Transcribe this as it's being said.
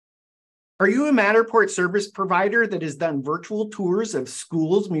Are you a Matterport service provider that has done virtual tours of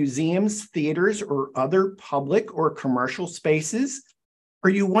schools, museums, theaters, or other public or commercial spaces? Are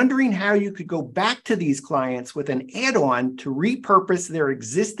you wondering how you could go back to these clients with an add-on to repurpose their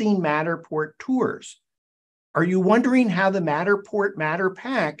existing Matterport tours? Are you wondering how the Matterport Matter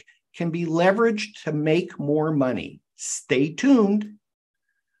Pack can be leveraged to make more money? Stay tuned.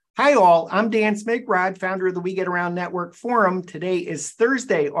 Hi all, I'm Dan Smigrod, founder of the We Get Around Network Forum. Today is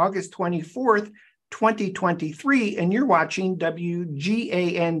Thursday, August 24th, 2023, and you're watching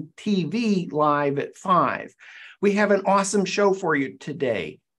WGAN-TV live at 5. We have an awesome show for you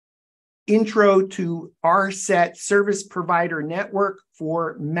today. Intro to RSET Service Provider Network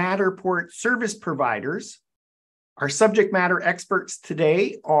for Matterport Service Providers. Our subject matter experts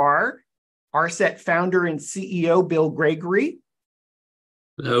today are RSET founder and CEO Bill Gregory.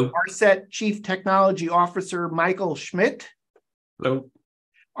 Hello. RSET Chief Technology Officer Michael Schmidt. Hello.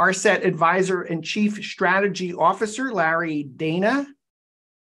 RSET Advisor and Chief Strategy Officer Larry Dana.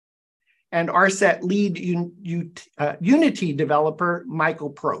 And RSET Lead Unity Developer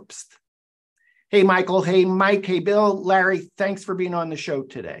Michael Probst. Hey, Michael. Hey, Mike. Hey, Bill. Larry, thanks for being on the show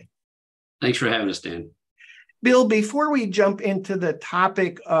today. Thanks for having us, Dan. Bill, before we jump into the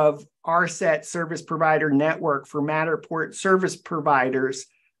topic of RSET Service Provider Network for Matterport Service Providers,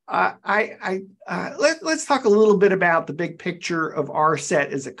 let's talk a little bit about the big picture of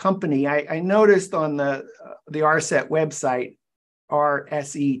RSET as a company. I noticed on the RSET website,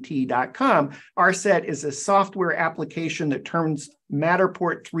 RSET.com, RSET is a software application that turns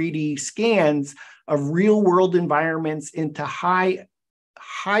Matterport 3D scans of real-world environments into highly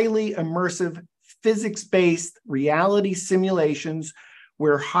immersive physics-based reality simulations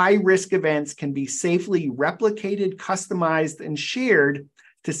where high-risk events can be safely replicated, customized, and shared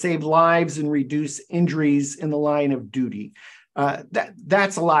to save lives and reduce injuries in the line of duty.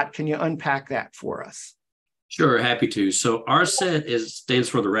 That's a lot. Can you unpack that for us? Sure, happy to. So RSET stands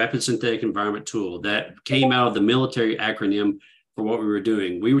for the Rapid Synthetic Environment Tool. That came out of the military acronym for what we were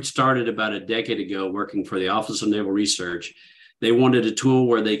doing. We started about a decade ago working for the Office of Naval Research. They wanted a tool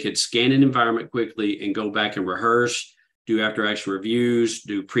where they could scan an environment quickly and go back and rehearse, do after-action reviews,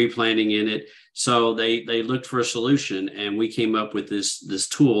 do pre-planning in it. So they looked for a solution, and we came up with this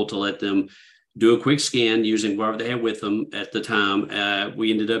tool to let them do a quick scan using whatever they had with them at the time.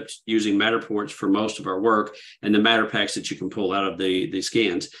 We ended up using Matterports for most of our work and the Matter Packs that you can pull out of the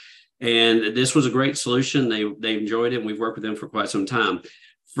scans. And this was a great solution. They enjoyed it, and we've worked with them for quite some time.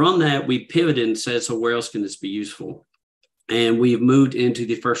 From that, we pivoted and said, so where else can this be useful? And we've moved into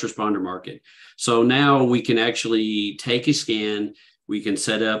the first responder market. So now we can actually take a scan. We can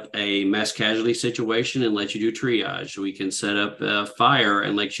set up a mass casualty situation and let you do triage. We can set up a fire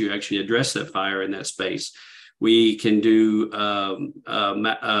and let you actually address that fire in that space. We can do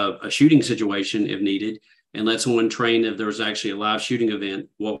a shooting situation if needed and let someone train if there was actually a live shooting event,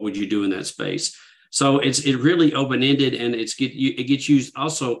 what would you do in that space? So it's really open-ended, and it gets used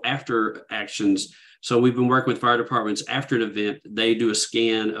also after actions. So we've been working with fire departments after an event. They do a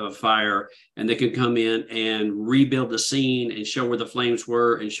scan of a fire, and they can come in and rebuild the scene and show where the flames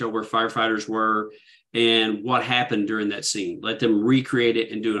were and show where firefighters were and what happened during that scene. Let them recreate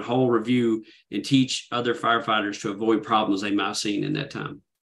it and do a whole review and teach other firefighters to avoid problems they might have seen in that time.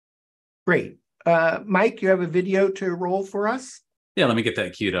 Great. Mike, you have a video to roll for us? Yeah, let me get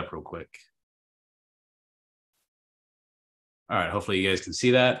that queued up real quick. All right, hopefully you guys can see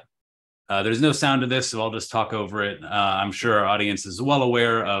that. There's no sound to this, so I'll just talk over it. I'm sure our audience is well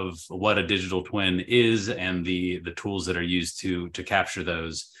aware of what a digital twin is and the tools that are used to capture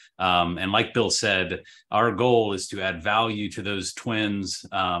those. And like Bill said, our goal is to add value to those twins,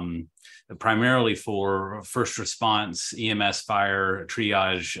 primarily for first response, EMS, fire,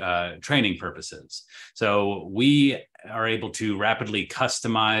 triage, training purposes. So we are able to rapidly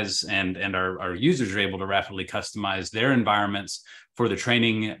customize, and our users are able to rapidly customize their environments for the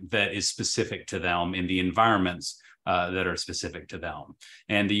training that is specific to them in the environments that are specific to them.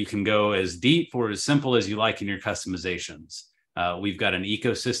 And you can go as deep or as simple as you like in your customizations. We've got an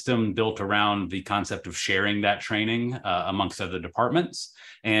ecosystem built around the concept of sharing that training amongst other departments.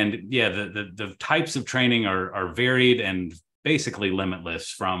 And yeah, the types of training are varied and basically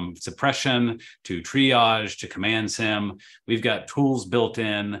limitless, from suppression to triage to command sim. We've got tools built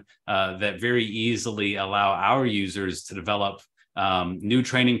in that very easily allow our users to develop new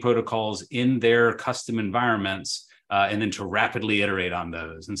training protocols in their custom environments, and then to rapidly iterate on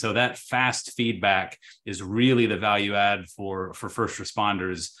those. And so that fast feedback is really the value add for first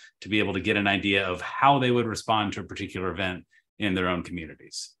responders to be able to get an idea of how they would respond to a particular event in their own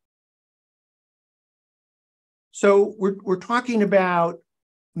communities. So we're talking about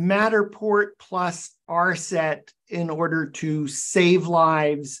Matterport plus RSET in order to save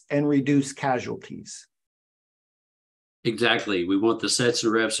lives and reduce casualties? Exactly. We want the sets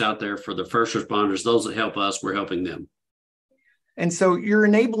and reps out there for the first responders. Those that help us, we're helping them. And so you're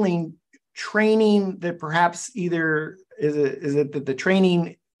enabling training that perhaps either is it that the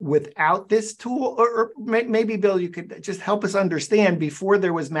training without this tool, or maybe, Bill, you could just help us understand, before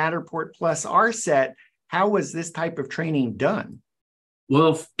there was Matterport plus RSET, how was this type of training done?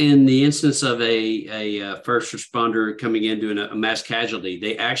 Well, in the instance of a first responder coming in doing a mass casualty,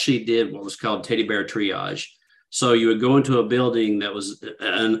 they actually did what was called teddy bear triage. So you would go into a building that was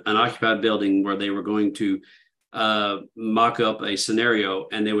an occupied building where they were going to mock up a scenario,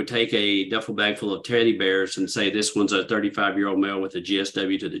 and they would take a duffel bag full of teddy bears and say, this one's a 35-year-old male with a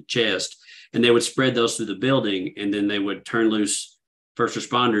GSW to the chest. And they would spread those through the building, and then they would turn loose first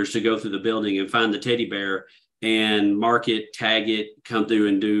responders to go through the building and find the teddy bear and mark it, tag it, come through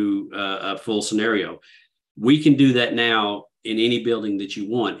and do a full scenario. We can do that now in any building that you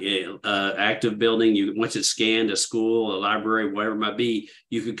want. Active building, once it's scanned, a school, a library, whatever it might be,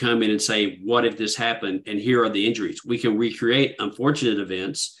 you could come in and say, what if this happened? And here are the injuries. We can recreate unfortunate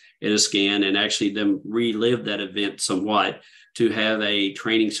events in a scan and actually them relive that event somewhat to have a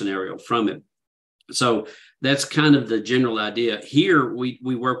training scenario from it. So that's kind of the general idea. Here, we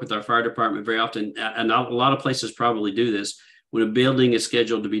work with our fire department very often, and a lot of places probably do this. When a building is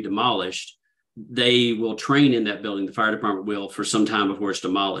scheduled to be demolished, they will train in that building. The fire department will for some time before it's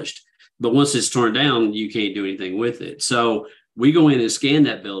demolished. But once it's torn down, you can't do anything with it. So we go in and scan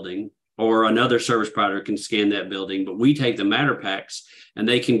that building, or another service provider can scan that building, but we take the matter packs and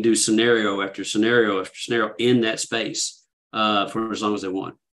they can do scenario after scenario after scenario in that space for as long as they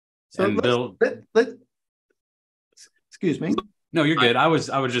want. So Bill, excuse me. No, you're good. I was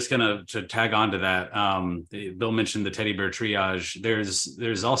just gonna to tag on to that. Bill mentioned the teddy bear triage.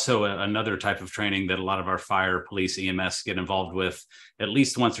 There's also another type of training that a lot of our fire, police, EMS get involved with at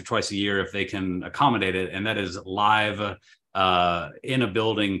least once or twice a year if they can accommodate it, and that is live in a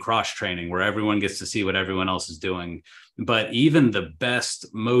building cross training where everyone gets to see what everyone else is doing. But even the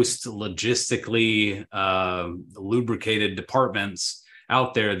best, most logistically lubricated departments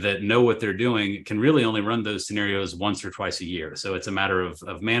out there that know what they're doing can really only run those scenarios once or twice a year. So it's a matter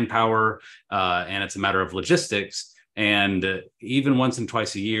of manpower and it's a matter of logistics. And even once and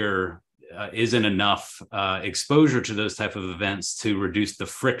twice a year isn't enough exposure to those type of events to reduce the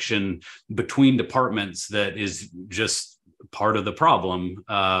friction between departments that is just part of the problem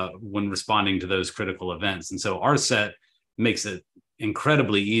when responding to those critical events. And so RSET makes it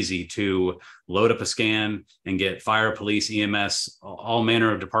incredibly easy to load up a scan and get fire, police, EMS, all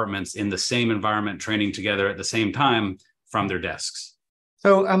manner of departments in the same environment training together at the same time from their desks.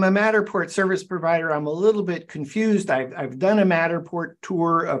 So I'm a Matterport service provider. I'm a little bit confused. I've done a Matterport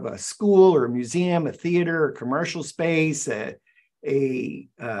tour of a school or a museum, a theater, a commercial space,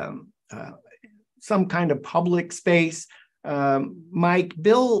 some kind of public space. Mike,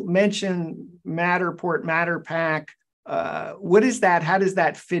 Bill mentioned Matterport, MatterPack. What is that? How does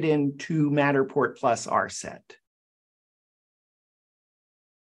that fit into Matterport plus RSET?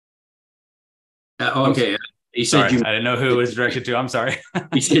 Okay. He said sorry, I didn't know who it was directed to. I'm sorry.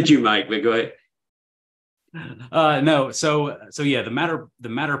 He said you, Mike, but go ahead. No, so yeah, the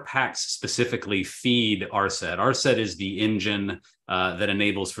MatterPacks specifically feed RSET. RSET is the engine that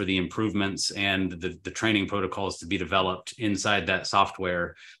enables for the improvements and the training protocols to be developed inside that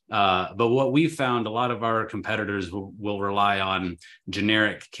software. But what we found, a lot of our competitors will rely on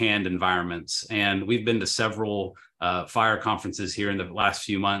generic canned environments. And we've been to several fire conferences here in the last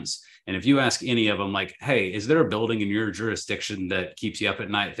few months. And if you ask any of them, like, hey, is there a building in your jurisdiction that keeps you up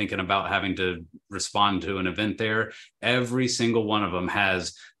at night thinking about having to respond to an event there? Every single one of them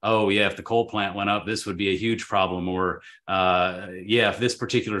has, oh, yeah, if the coal plant went up, this would be a huge problem. Or, yeah, if this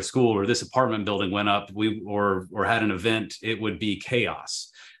particular school or this apartment building went up, or had an event, it would be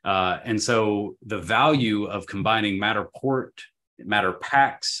chaos. And so the value of combining Matterport,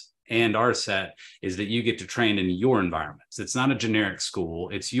 MatterPacks, and RSET is that you get to train in your environments. It's not a generic school,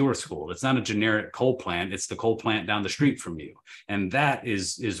 it's your school. It's not a generic coal plant, it's the coal plant down the street from you. And that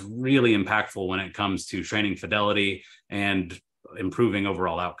is really impactful when it comes to training fidelity and improving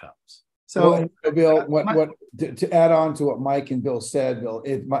overall outcomes. So, Bill, to add on to what Mike and Bill said, Bill,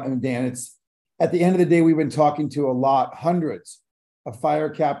 and Dan, it's at the end of the day, we've been talking to hundreds of fire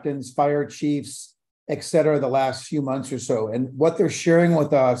captains, fire chiefs, et cetera, the last few months or so. And what they're sharing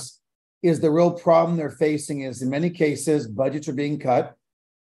with us is the real problem they're facing is, in many cases, budgets are being cut.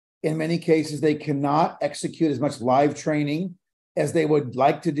 In many cases, they cannot execute as much live training as they would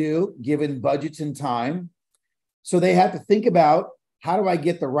like to do, given budgets and time. So they have to think about how do I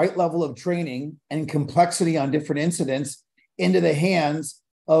get the right level of training and complexity on different incidents into the hands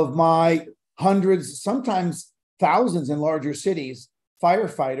of my hundreds, sometimes thousands in larger cities,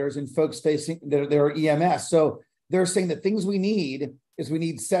 firefighters and folks facing their EMS. So they're saying that things we need is we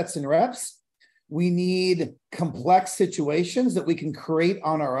need sets and reps. We need complex situations that we can create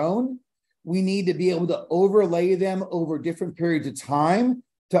on our own. We need to be able to overlay them over different periods of time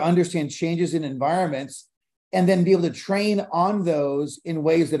to understand changes in environments, and then be able to train on those in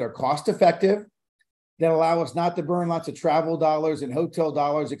ways that are cost effective, that allow us not to burn lots of travel dollars and hotel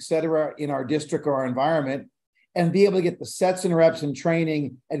dollars, et cetera, in our district or our environment, and be able to get the sets and reps and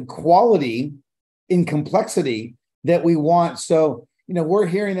training and quality in complexity that we want. So, we're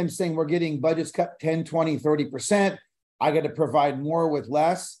hearing them saying we're getting budgets cut 10, 20, 30%. I got to provide more with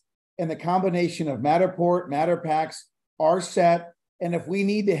less. And the combination of Matterport, Matterpacks, RSET, and if we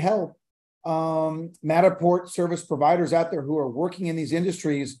need to help Matterport service providers out there who are working in these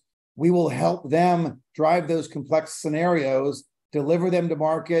industries, we will help them drive those complex scenarios, deliver them to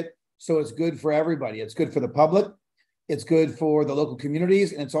market. So it's good for everybody. It's good for the public. It's good for the local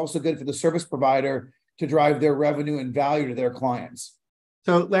communities. And it's also good for the service provider to drive their revenue and value to their clients.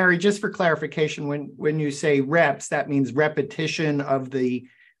 So Larry, just for clarification, when you say reps, that means repetition of the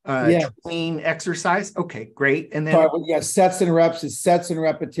training exercise. Okay, great. And then sets and reps is sets and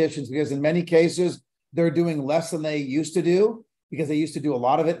repetitions, because in many cases, they're doing less than they used to do, because they used to do a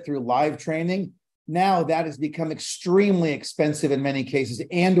lot of it through live training. Now that has become extremely expensive in many cases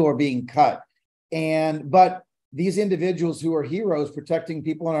and or being cut. But these individuals who are heroes protecting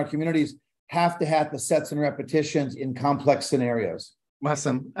people in our communities have to have the sets and repetitions in complex scenarios.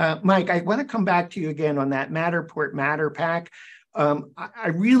 Awesome. Mike, I want to come back to you again on that Matterport Matterpack. I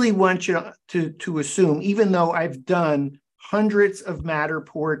really want you to assume, even though I've done hundreds of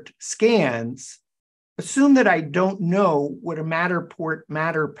Matterport scans, assume that I don't know what a Matterport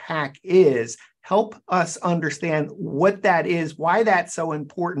Matterpack is. Help us understand what that is, why that's so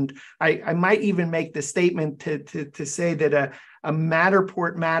important. I might even make the statement to say that a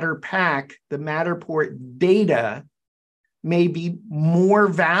Matterport Matterpack, the Matterport data, may be more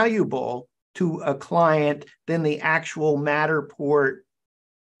valuable to a client than the actual Matterport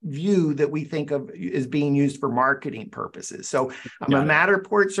view that we think of as being used for marketing purposes. So I'm a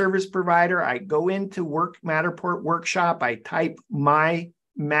Matterport service provider. I go into Matterport workshop. I type my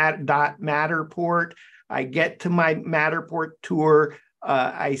Matterport. I get to my Matterport tour.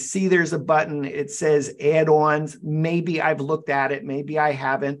 I see there's a button. It says add-ons. Maybe I've looked at it. Maybe I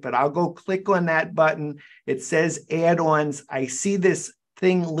haven't, but I'll go click on that button. It says add-ons. I see this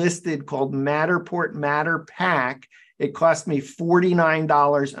thing listed called Matterport Matterpack. It cost me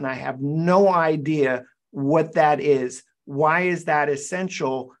 $49, and I have no idea what that is. Why is that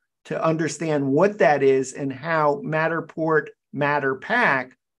essential to understand what that is and how Matterport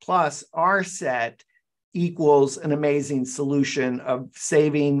Matterpack plus RSET equals an amazing solution of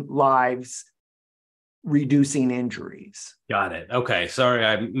saving lives, reducing injuries? Got it. Okay. Sorry,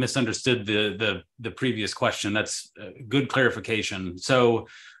 I misunderstood the previous question. That's good clarification. So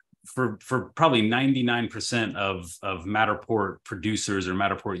for probably 99% of Matterport producers or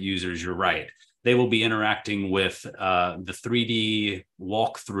Matterport users, you're right. They will be interacting with the 3D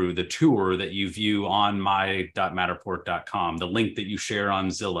walkthrough, the tour that you view on my.matterport.com, the link that you share on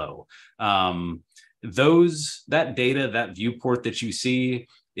Zillow. That data, that viewport that you see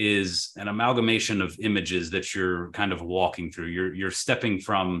is an amalgamation of images that you're kind of walking through. You're stepping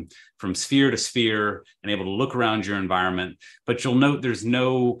from sphere to sphere and able to look around your environment, but you'll note there's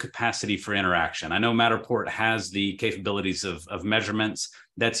no capacity for interaction. I know Matterport has the capabilities of measurements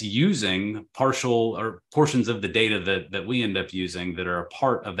that's using partial or portions of the data that we end up using that are a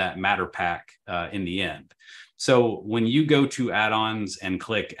part of that Matterpack in the end. So when you go to add-ons and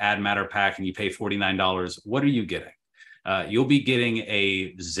click add Matterpack and you pay $49, what are you getting? You'll be getting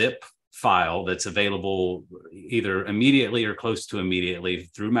a zip file that's available either immediately or close to immediately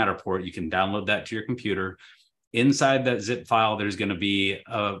through Matterport. You can download that to your computer. Inside that zip file, there's going to be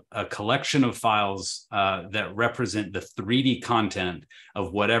a collection of files that represent the 3D content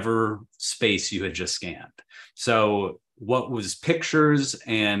of whatever space you had just scanned. So what was pictures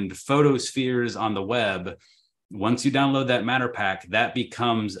and photospheres on the web, once you download that Matterpack, that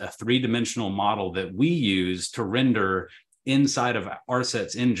becomes a three-dimensional model that we use to render inside of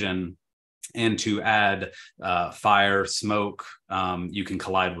RSET's engine and to add fire, smoke. You can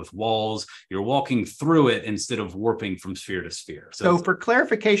collide with walls. You're walking through it instead of warping from sphere to sphere. So for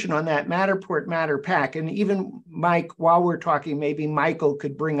clarification on that Matterport Matterpack, and even Mike, while we're talking, maybe Michael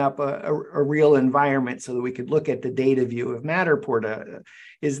could bring up a real environment so that we could look at the data view of Matterport.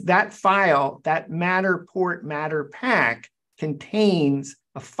 Is that file, that Matterport Matterpack, contains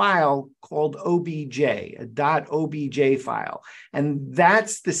a file called OBJ, a .obj file. And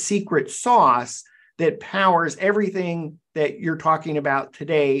that's the secret sauce that powers everything that you're talking about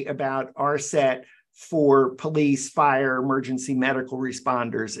today about RSET for police, fire, emergency medical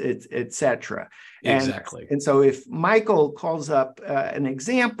responders, et cetera. Exactly. And so if Michael calls up an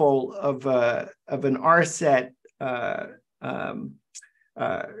example of an RSET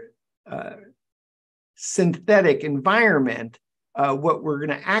synthetic environment, what we're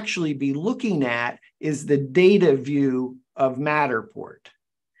going to actually be looking at is the data view of Matterport.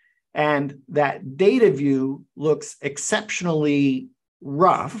 And that data view looks exceptionally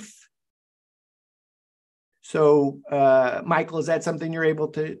rough. So, Michael, is that something you're able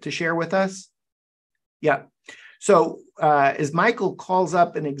to share with us? Yeah. So, as Michael calls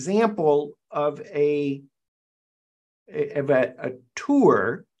up an example of a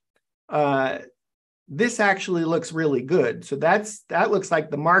tour, this actually looks really good. So that looks like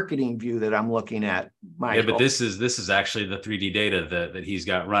the marketing view that I'm looking at, Michael. Yeah, but this is actually the 3D data that he's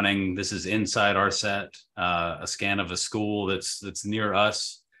got running. This is inside RSET, a scan of a school that's near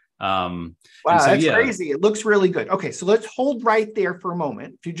us. Wow, that's crazy. It looks really good. Okay, so let's hold right there for a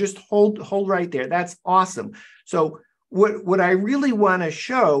moment. If you just hold right there, that's awesome. So what I really want to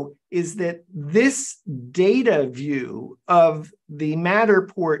show is that this data view of the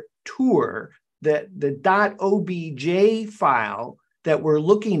Matterport tour, that the .obj file that we're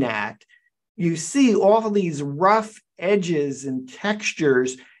looking at, you see all of these rough edges and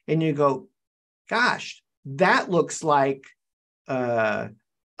textures, and you go, gosh, that looks like a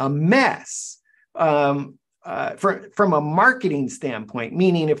mess from a marketing standpoint,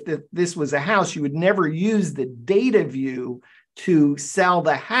 meaning if this was a house, you would never use the data view to sell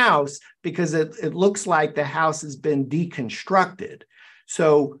the house because it looks like the house has been deconstructed.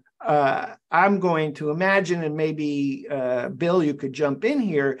 So I'm going to imagine, and maybe Bill, you could jump in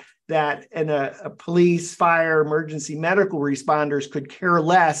here, that a police, fire, emergency medical responders could care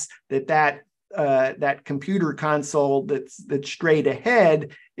less that computer console that's straight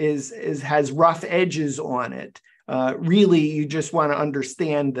ahead has rough edges on it. Really, you just want to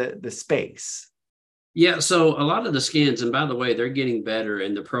understand the space. Yeah, so a lot of the scans, and by the way, they're getting better,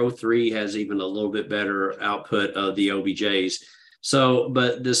 and the Pro 3 has even a little bit better output of the OBJs. So,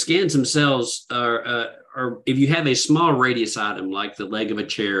 but the scans themselves are if you have a small radius item like the leg of a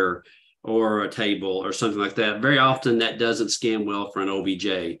chair or a table or something like that, very often that doesn't scan well for an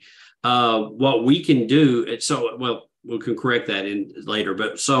OBJ. What we can do, we can correct that in later,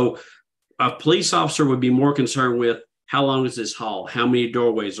 but so a police officer would be more concerned with how long is this hall? How many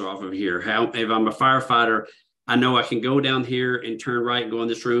doorways are off of here? If I'm a firefighter, I know I can go down here and turn right and go in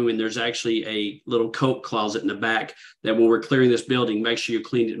this room, and there's actually a little coat closet in the back that when we're clearing this building, make sure you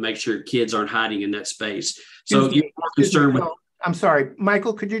clean it, make sure kids aren't hiding in that space. So you're more concerned with... I'm sorry,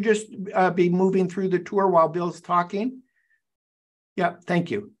 Michael, could you just be moving through the tour while Bill's talking? Yeah,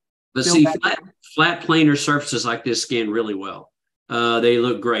 thank you. But see, flat planar surfaces like this scan really well. They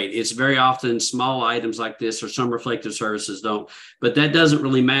look great. It's very often small items like this or some reflective surfaces don't, but that doesn't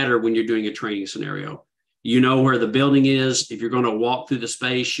really matter when you're doing a training scenario. You know where the building is. If you're going to walk through the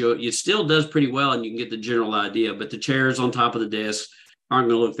space, it still does pretty well and you can get the general idea, but the chairs on top of the desk aren't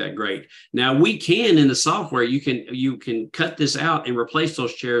going to look that great. Now we can, in the software, you can cut this out and replace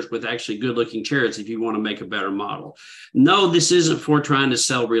those chairs with actually good looking chairs if you want to make a better model. No, this isn't for trying to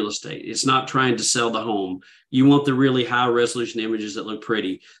sell real estate. It's not trying to sell the home. You want the really high resolution images that look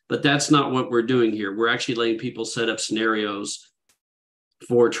pretty, but that's not what we're doing here. We're actually letting people set up scenarios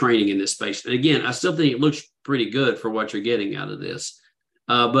for training in this space. And again, I still think it looks pretty good for what you're getting out of this.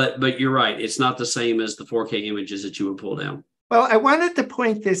 But you're right. It's not the same as the 4K images that you would pull down. Well, I wanted to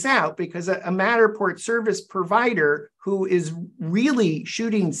point this out because a Matterport service provider who is really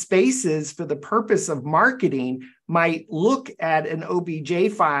shooting spaces for the purpose of marketing might look at an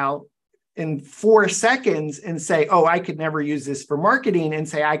OBJ file in 4 seconds and say, oh, I could never use this for marketing, and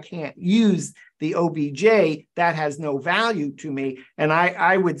say, I can't use the OBJ. That has no value to me. And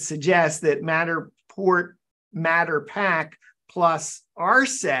I would suggest that Matterport, Matterpack plus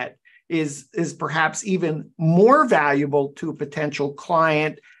RSET is perhaps even more valuable to a potential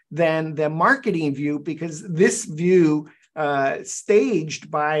client than the marketing view, because this view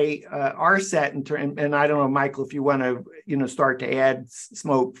staged by RSET, and I don't know, Michael, if you want to start to add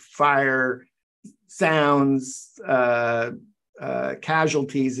smoke, fire, sounds,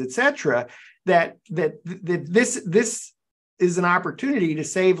 casualties, etc. That this is an opportunity to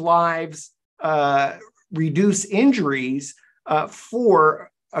save lives, reduce injuries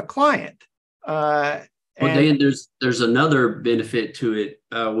for a client. Well, Dan, there's another benefit to it.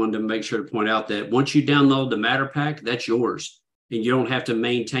 I wanted to make sure to point out that once you download the Matterpack, that's yours. and you don't have to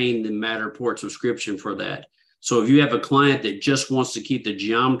maintain the Matterport subscription for that. So if you have a client that just wants to keep the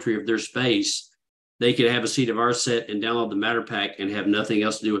geometry of their space, they could have a seat of RSET and download the Matter Pack and have nothing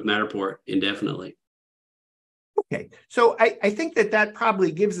else to do with Matterport indefinitely. Okay, so I think that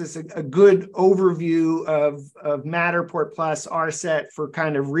probably gives us a good overview of Matterport plus RSET for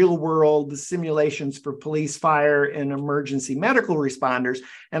kind of real world simulations for police, fire, and emergency medical responders.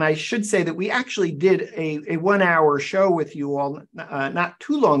 And I should say that we actually did a 1 hour show with you all not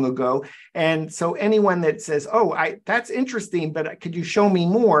too long ago. And so anyone that says, oh, that's interesting, but could you show me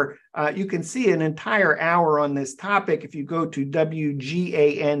more? You can see an entire hour on this topic if you go to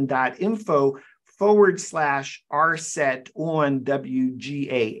WGAN-info/RSET on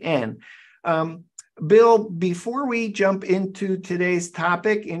WGAN. Bill, before we jump into today's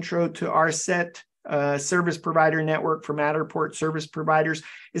topic, Intro to RSET Service Provider Network for Matterport Service Providers,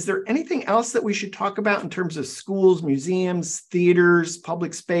 is there anything else that we should talk about in terms of schools, museums, theaters,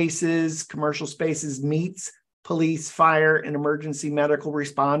 public spaces, commercial spaces, meets, police, fire, and emergency medical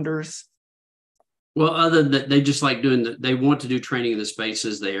responders? Well, other than that, they just like they want to do training in the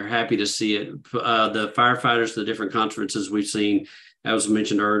spaces. They are happy to see it. The firefighters, the different conferences we've seen, as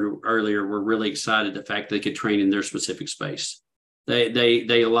mentioned earlier, we're really excited the fact they could train in their specific space.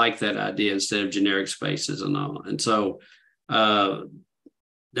 They like that idea instead of generic spaces and all. And so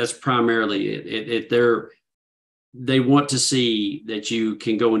that's primarily it. They want to see that you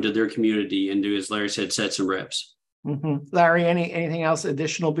can go into their community and do, as Larry said, sets and reps. Mm-hmm. Larry, anything else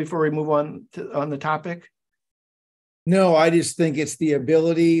additional before we move on the topic? No, I just think it's the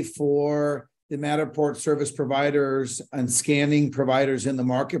ability for the Matterport service providers and scanning providers in the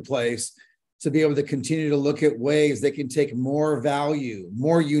marketplace to be able to continue to look at ways they can take more value,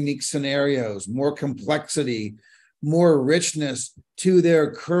 more unique scenarios, more complexity, more richness to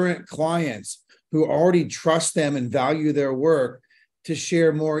their current clients who already trust them and value their work, to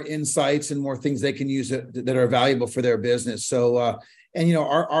share more insights and more things they can use that are valuable for their business. So,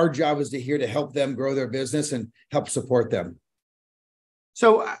 our job is here to help them grow their business and help support them.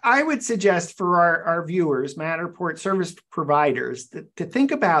 So I would suggest for our viewers, Matterport service providers, to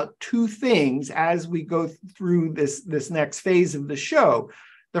think about two things as we go through this next phase of the show.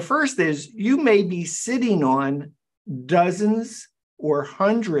 The first is you may be sitting on dozens or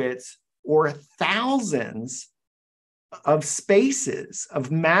hundreds or thousands of spaces, of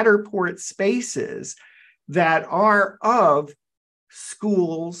Matterport spaces that are of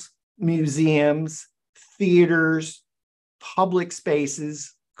schools, museums, theaters, public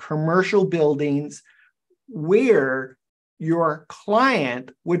spaces, commercial buildings, where your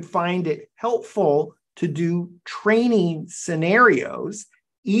client would find it helpful to do training scenarios,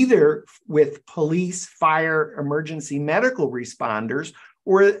 either with police, fire, emergency medical responders,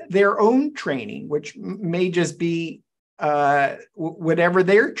 or their own training, which may just be whatever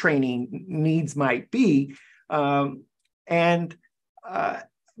their training needs might be.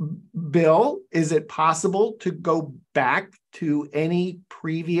 Bill, is it possible to go back to any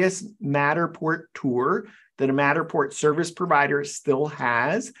previous Matterport tour that a Matterport service provider still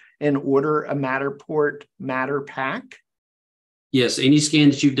has and order a Matterport Matter Pack? Yes, any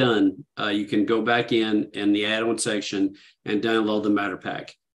scan that you've done, you can go back in the add-on section and download the Matter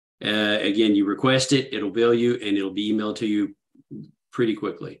Pack. Again, you request it, it'll bill you, and it'll be emailed to you pretty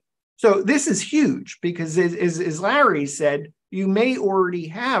quickly. So this is huge because, as Larry said, you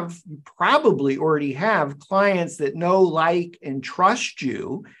probably already have clients that know, like, and trust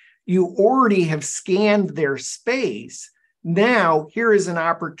you. You already have scanned their space. Now, here is an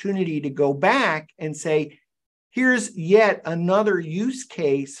opportunity to go back and say, here's yet another use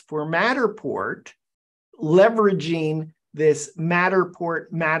case for Matterport, leveraging this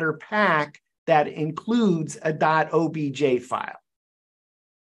Matterport Matter Pack that includes a .obj file.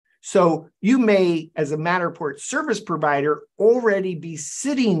 So you may, as a Matterport service provider, already be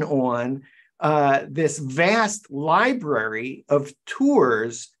sitting on this vast library of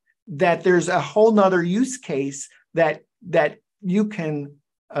tours that there's a whole nother use case that you can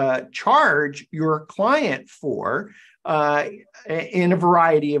charge your client for in a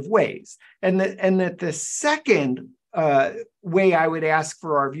variety of ways. And that the second way I would ask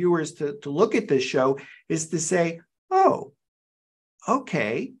for our viewers to look at this show is to say, oh,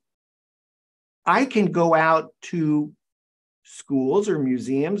 okay, I can go out to schools or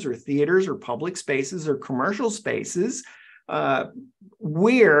museums or theaters or public spaces or commercial spaces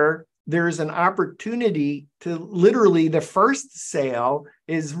where there's an opportunity to literally, the first sale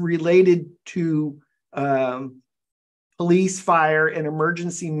is related to police, fire, and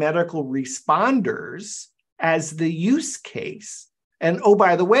emergency medical responders as the use case. And oh,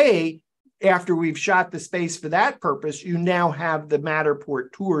 by the way, after we've shot the space for that purpose, you now have the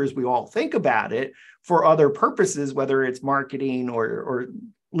Matterport tours. We all think about it for other purposes, whether it's marketing or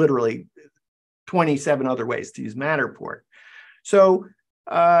literally 27 other ways to use Matterport. So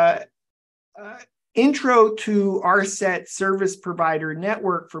intro to RSET Service Provider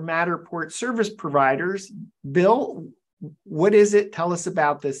Network for Matterport Service Providers. Bill, what is it? Tell us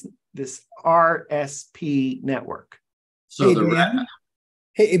about this RSP network. So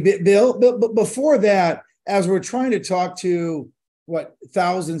Hey, Bill, but before that, as we're trying to talk to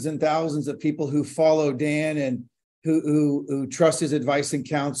thousands and thousands of people who follow Dan and who trust his advice and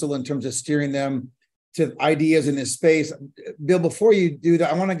counsel in terms of steering them to ideas in this space, Bill, before you do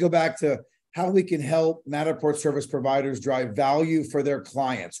that, I want to go back to how we can help Matterport service providers drive value for their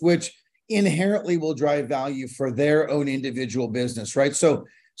clients, which inherently will drive value for their own individual business, right? So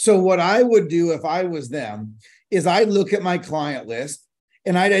what I would do if I was them is I'd look at my client list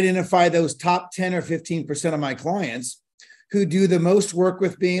and I'd identify those top 10 or 15% of my clients who do the most work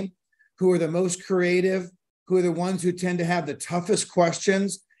with me, who are the most creative, who are the ones who tend to have the toughest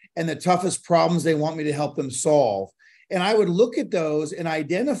questions and the toughest problems they want me to help them solve. And I would look at those and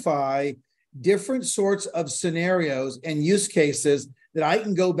identify different sorts of scenarios and use cases that I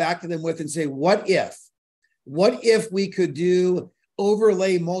can go back to them with and say, what if we could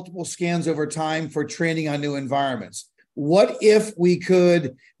overlay multiple scans over time for training on new environments? What if we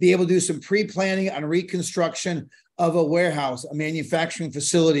could be able to do some pre-planning on reconstruction of a warehouse, a manufacturing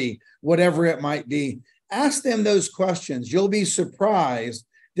facility, whatever it might be? Ask them those questions. You'll be surprised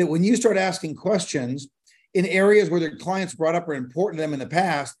that when you start asking questions in areas where their clients brought up are important to them in the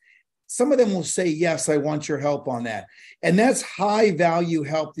past, some of them will say, yes, I want your help on that. And that's high value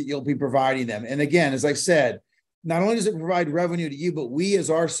help that you'll be providing them. And again, as I said, not only does it provide revenue to you, but we as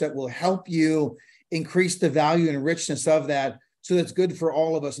RSET will help you increase the value and richness of that. So that's good for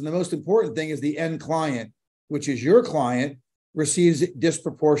all of us. And the most important thing is the end client, which is your client, receives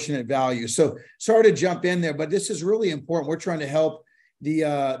disproportionate value. So sorry to jump in there, but this is really important. We're trying to help the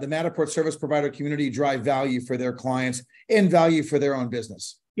Matterport service provider community drive value for their clients and value for their own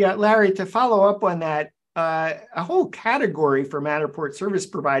business. Yeah, Larry, to follow up on that, a whole category for Matterport service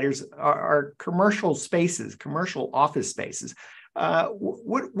providers are commercial spaces, commercial office spaces.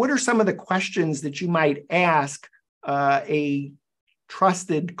 What are some of the questions that you might ask a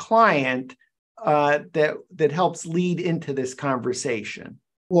trusted client that helps lead into this conversation?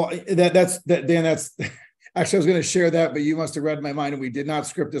 Well, that's actually, I was going to share that, but you must have read my mind and we did not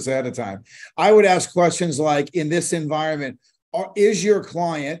script this ahead of time. I would ask questions like, in this environment, is your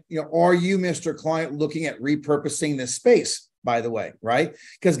client, are you, Mr. Client, looking at repurposing this space, by the way, right?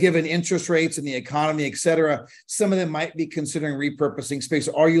 Because given interest rates and the economy, et cetera, some of them might be considering repurposing space.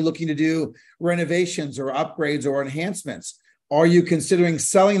 Are you looking to do renovations or upgrades or enhancements? Are you considering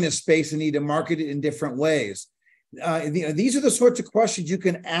selling this space and need to market it in different ways? These are the sorts of questions you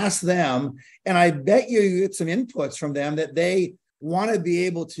can ask them. And I bet you get some inputs from them that they want to be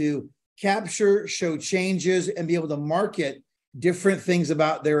able to capture, show changes, and be able to market different things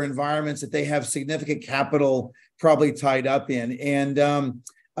about their environments that they have significant capital probably tied up in. And,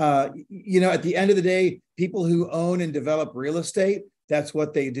 at the end of the day, people who own and develop real estate, that's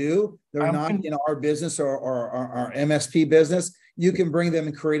what they do. They're not in our business or our MSP business. You can bring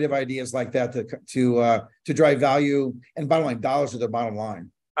them creative ideas like that to drive value and bottom line dollars to their bottom line.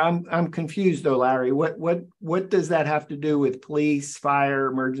 I'm confused though, Larry. What does that have to do with police, fire,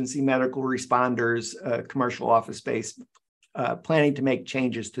 emergency medical responders, commercial office space, planning to make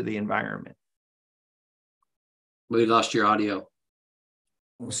changes to the environment? We lost your audio.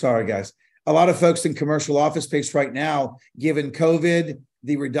 Sorry, guys. A lot of folks in commercial office space right now, given COVID,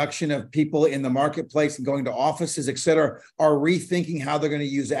 the reduction of people in the marketplace and going to offices, et cetera, are rethinking how they're going to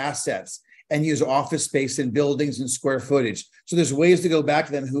use assets and use office space in buildings and square footage. So there's ways to go back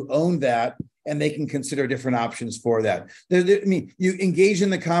to them who own that, and they can consider different options for that. You engage in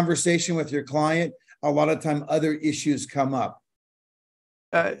the conversation with your client, a lot of time other issues come up.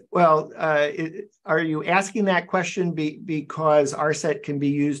 Are you asking that question because RSET can be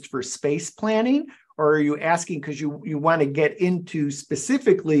used for space planning, or are you asking because you want to get into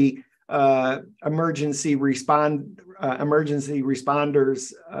specifically emergency responders,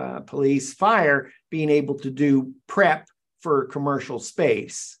 police, fire, being able to do prep for commercial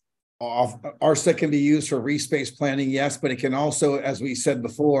space? RSET can be used for respace planning, yes, but it can also, as we said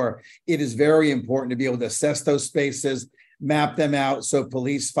before, it is very important to be able to assess those spaces, map them out so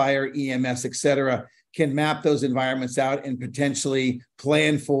police, fire, EMS, et cetera, can map those environments out and potentially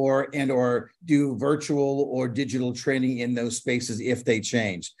plan for and or do virtual or digital training in those spaces if they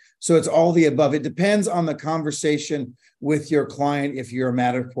change. So it's all the above. It depends on the conversation with your client if you're a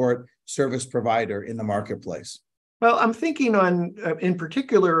Matterport service provider in the marketplace? Well, I'm thinking on, in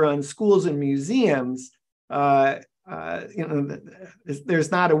particular, on schools and museums. There's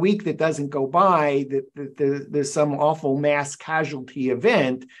not a week that doesn't go by that there's some awful mass casualty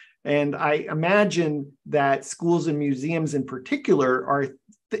event. And I imagine that schools and museums in particular are,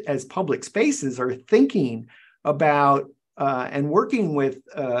 as public spaces, are thinking about and working with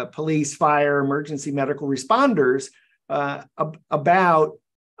police, fire, emergency medical responders about,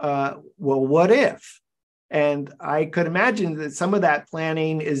 well, what if? And I could imagine that some of that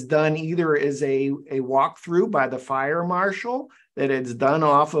planning is done either as a walkthrough by the fire marshal, that it's done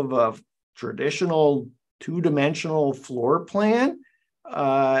off of a traditional two-dimensional floor plan.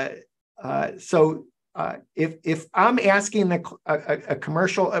 So if I'm asking a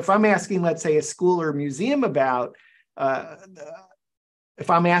commercial, if I'm asking, let's say, a school or museum about, if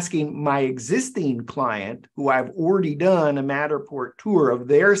I'm asking my existing client, who I've already done a Matterport tour of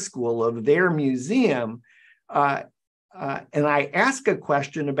their school, of their museum, and I ask a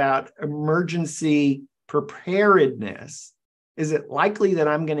question about emergency preparedness, is it likely that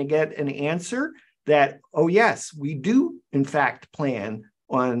I'm going to get an answer that, oh, yes, we do, in fact, plan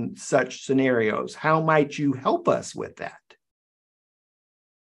on such scenarios? How might you help us with that?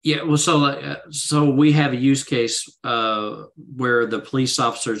 Yeah, well, so we have a use case where the police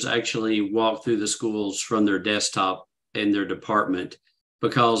officers actually walk through the schools from their desktop in their department,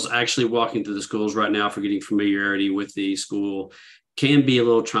 because actually walking through the schools right now for getting familiarity with the school can be a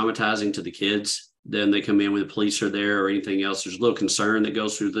little traumatizing to the kids. Then they come in when the police are there or anything else. There's a little concern that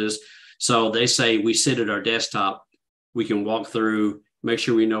goes through this. So they say we sit at our desktop, we can walk through, make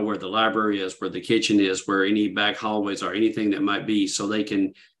sure we know where the library is, where the kitchen is, where any back hallways are, anything that might be, so they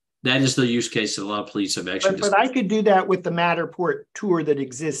can. That is the use case that a lot of police have actually. But I could do that with the Matterport tour that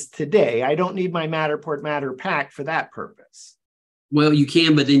exists today. I don't need my Matterport Matter Pack for that purpose. Well, you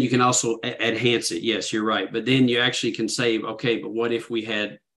can, but then you can also enhance it. Yes, you're right. But then you actually can say, okay, but what if we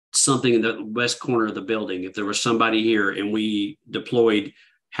had something in the west corner of the building? If there was somebody here and we deployed,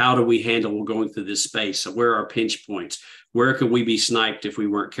 how do we handle going through this space? So where are our pinch points? Where could we be sniped if we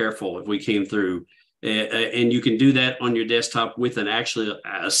weren't careful, if we came through? And you can do that on your desktop with an actually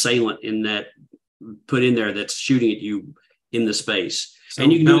assailant in that put in there that's shooting at you in the space. So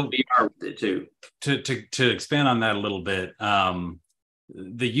and you can do VR with it too. To expand on that a little bit,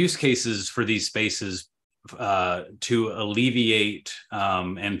 the use cases for these spaces to alleviate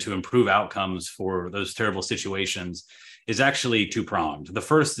and to improve outcomes for those terrible situations is actually two-pronged. The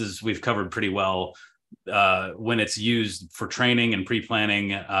first is we've covered pretty well when it's used for training and pre-planning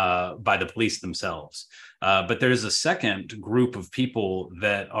by the police themselves. But there's a second group of people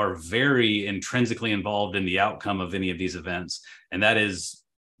that are very intrinsically involved in the outcome of any of these events, and that is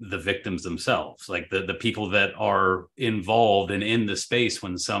the victims themselves, like the people that are involved and in the space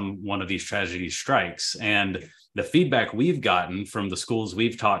when one of these tragedies strikes. And the feedback we've gotten from the schools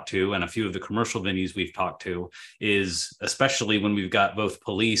we've talked to and a few of the commercial venues we've talked to is, especially when we've got both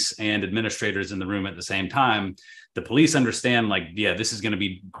police and administrators in the room at the same time, the police understand, like, yeah, this is going to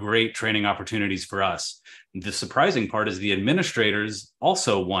be great training opportunities for us. The surprising part is the administrators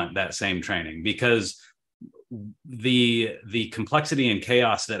also want that same training, because the complexity and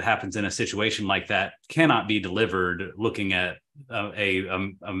chaos that happens in a situation like that cannot be delivered looking at a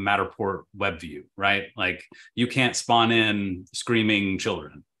Matterport web view, right? Like, you can't spawn in screaming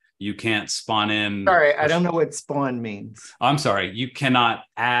children. You can't spawn in. Sorry, I don't know what spawn means. I'm sorry. You cannot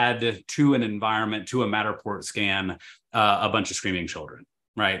add to an environment, to a Matterport scan, a bunch of screaming children,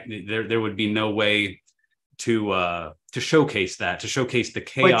 right? There would be no way to showcase that, to showcase the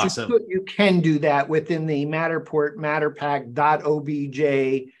chaos you can do that within the Matterport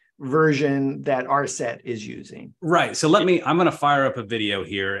Matterpack.obj version that RSET is using. Right. So I'm going to fire up a video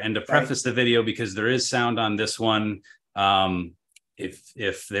here, and to preface the video, because there is sound on this one.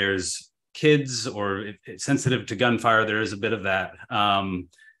 If there's kids or if it's sensitive to gunfire, there is a bit of that.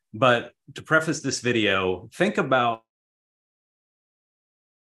 But to preface this video, think about.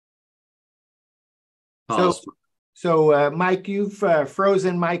 So Mike, you've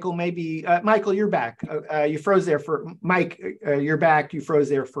frozen. Michael, maybe Michael, you're back. You froze there for Mike. You're back. You froze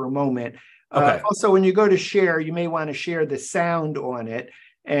there for a moment. Okay. Also, when you go to share, you may want to share the sound on it.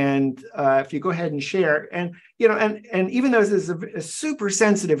 And if you go ahead and share, and even though this is a super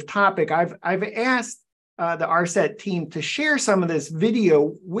sensitive topic, I've asked the RSET team to share some of this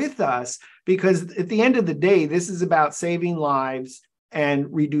video with us, because at the end of the day, this is about saving lives and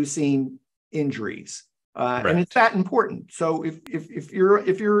reducing injuries. And it's that important. So if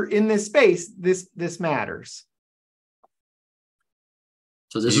you're in this space, this matters.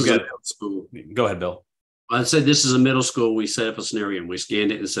 So this is Go ahead, Bill. I said this is a middle school. We set up a scenario and we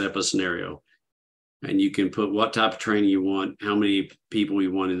scanned it and set up a scenario. And you can put what type of training you want, how many people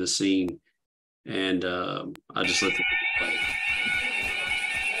you want in the scene. And I just let them play.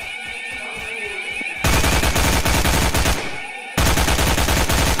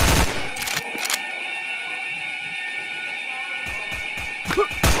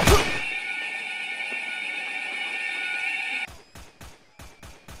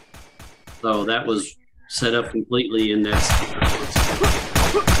 So that was set up completely in that.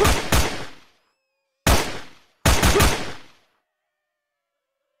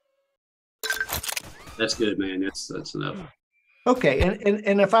 That's good, man. That's enough. Okay,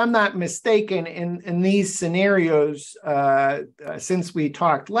 and if I'm not mistaken, in these scenarios, since we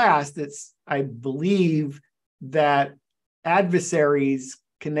talked last, I believe that adversaries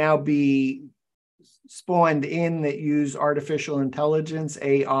can now be spawned in that use artificial intelligence,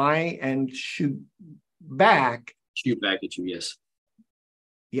 AI, and shoot back. Shoot back at you, yes.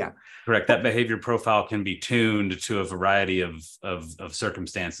 Yeah. Correct. That behavior profile can be tuned to a variety of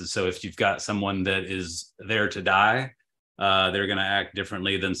circumstances. So if you've got someone that is there to die, they're going to act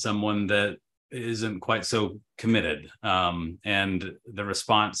differently than someone that isn't quite so committed. And the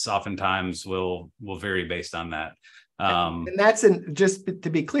response oftentimes will vary based on that. And that's just to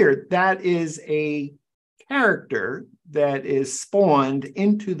be clear, that is a character that is spawned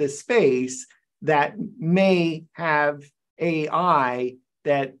into the space that may have AI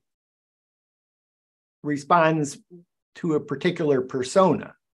that responds to a particular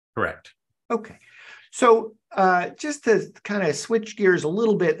persona. Correct. Okay. So just to kind of switch gears a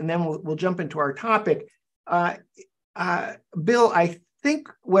little bit, and then we'll jump into our topic. Bill, I think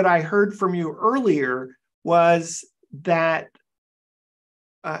what I heard from you earlier was that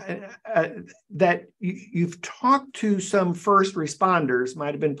that you've talked to some first responders,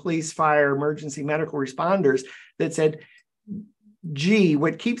 might have been police, fire, emergency medical responders, that said, gee,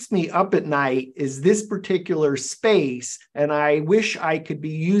 what keeps me up at night is this particular space, and I wish I could be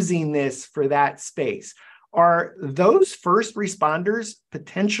using this for that space. Are those first responders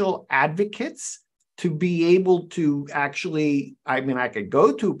potential advocates to be able to actually, I mean, I could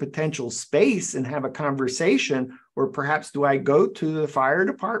go to a potential space and have a conversation, or perhaps do I go to the fire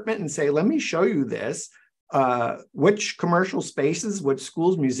department and say, let me show you this, which commercial spaces, which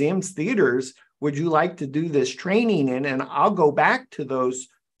schools, museums, theaters would you like to do this training in? And I'll go back to those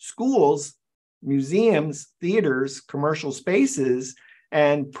schools, museums, theaters, commercial spaces,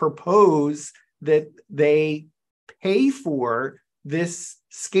 and propose that they pay for this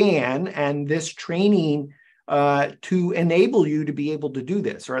scan and this training to enable you to be able to do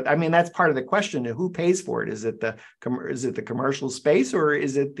this. Right? I mean, that's part of the question. Who pays for it? Is it the commercial space, or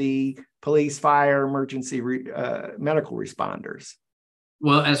is it the police, fire, emergency medical responders?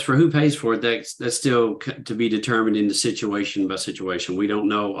 Well, as for who pays for it, that's still to be determined in the situation by situation. We don't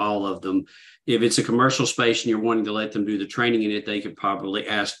know all of them. If it's a commercial space and you're wanting to let them do the training in it, they could probably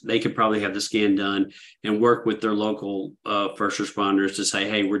have the scan done and work with their local first responders to say,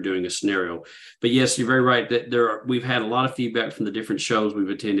 hey, we're doing a scenario. But yes, you're very right that we've had a lot of feedback from the different shows we've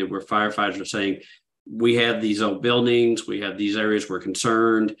attended where firefighters are saying, we have these old buildings, we have these areas we're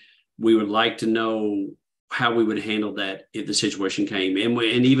concerned. We would like to know how we would handle that if the situation came.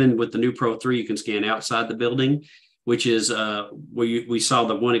 And even with the new Pro 3, you can scan outside the building, which is we saw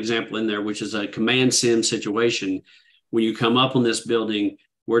the one example in there, which is a command sim situation. When you come up on this building,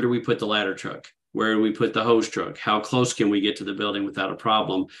 where do we put the ladder truck? Where do we put the hose truck? How close can we get to the building without a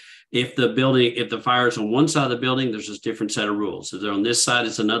problem? If the fire is on one side of the building, there's a different set of rules. If they're on this side,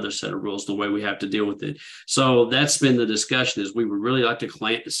 it's another set of rules, the way we have to deal with it. So that's been the discussion, is we would really like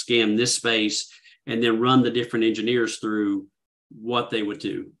to scan this space and then run the different engineers through what they would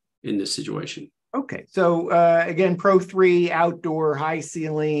do in this situation. Okay, so again, Pro 3, outdoor, high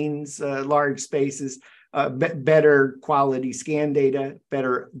ceilings, large spaces, better quality scan data,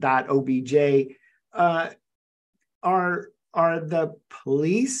 better .obj. Are the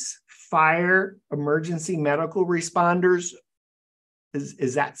police, fire, emergency medical responders,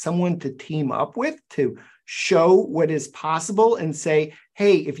 is that someone to team up with to show what is possible and say,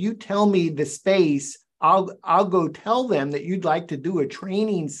 hey, if you tell me the space, I'll go tell them that you'd like to do a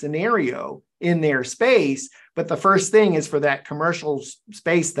training scenario in their space, but the first thing is for that commercial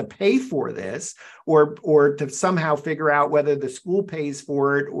space to pay for this, or to somehow figure out whether the school pays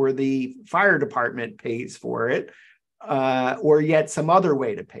for it or the fire department pays for it, or yet some other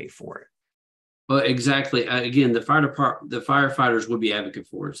way to pay for it. Well, exactly. Again, the firefighters would be advocates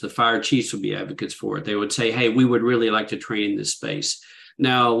for it. So the fire chiefs would be advocates for it. They would say, hey, we would really like to train in this space.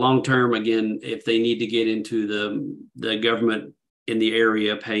 Now, long term, again, if they need to get into the government in the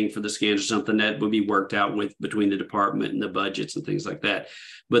area paying for the scans or something, that would be worked out with between the department and the budgets and things like that.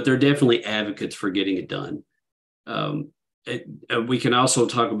 But they're definitely advocates for getting it done. We can also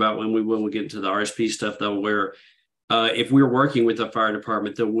talk about when we get into the RSP stuff though, where if we're working with the fire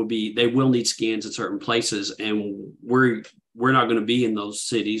department, they will need scans in certain places, and we're not going to be in those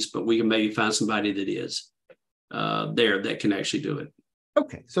cities, but we can maybe find somebody that is there that can actually do it.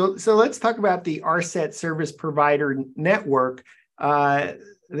 Okay, so let's talk about the RSET Service Provider Network.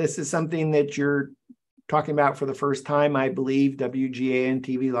 This is something that you're talking about for the first time, I believe,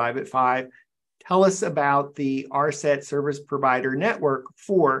 WGAN-TV Live at 5. Tell us about the RSET Service Provider Network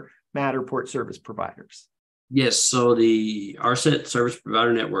for Matterport Service Providers. Yes, so the RSET Service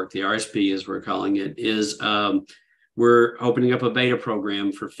Provider Network, the RSP as we're calling it, is we're opening up a beta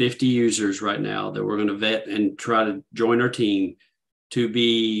program for 50 users right now that we're going to vet and try to join our team to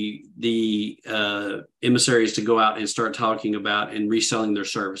be the emissaries to go out and start talking about and reselling their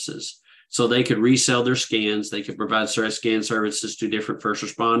services. So they could resell their scans, they could provide scan services to different first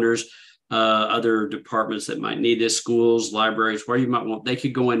responders, other departments that might need this, schools, libraries, where you might want, they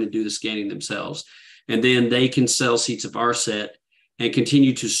could go in and do the scanning themselves. And then they can sell seats of RSET and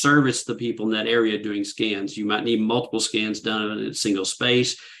continue to service the people in that area doing scans. You might need multiple scans done in a single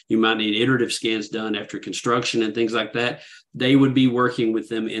space. You might need iterative scans done after construction and things like that. They would be working with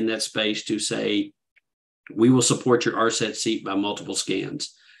them in that space to say, we will support your RSET seat by multiple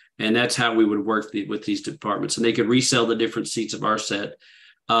scans. And that's how we would work with these departments. And they could resell the different seats of RSET.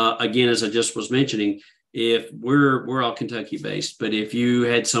 Again, as I just was mentioning, if we're all Kentucky based, but if you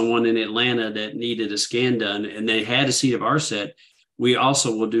had someone in Atlanta that needed a scan done and they had a seat of RSET, we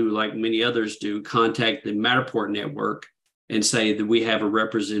also will do, like many others do, contact the Matterport network and say that we have a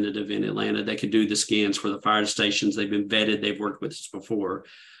representative in Atlanta that could do the scans for the fire stations. They've been vetted. They've worked with us before.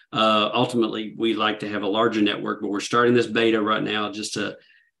 Ultimately, we like to have a larger network, but we're starting this beta right now just to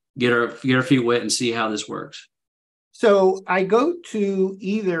get our feet wet and see how this works. So I go to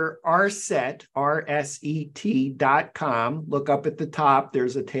either RSET, RSET.com, look up at the top,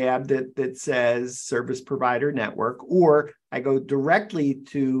 there's a tab that says Service Provider Network, or I go directly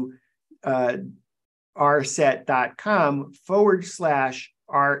to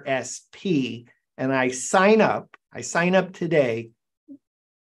RSET.com/RSP, and I sign up today,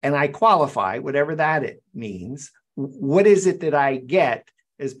 and I qualify, whatever that means. What is it that I get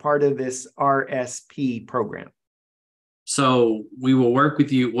as part of this RSP program? So we will work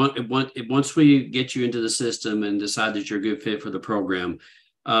with you once we get you into the system and decide that you're a good fit for the program.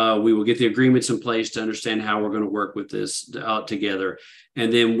 We will get the agreements in place to understand how we're going to work with this together.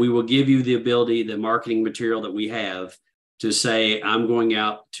 And then we will give you the ability, the marketing material that we have to say, I'm going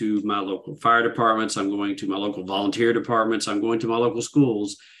out to my local fire departments, I'm going to my local volunteer departments, I'm going to my local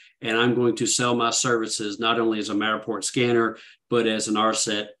schools, and I'm going to sell my services not only as a Matterport scanner, but as an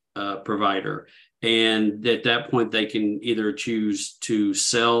RSET provider. And at that point, they can either choose to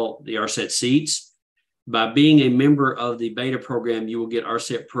sell the RSET seats. By being a member of the beta program, you will get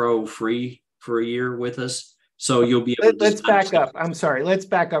RSET Pro free for a year with us. So you'll be able to— Let's back up. I'm sorry. Let's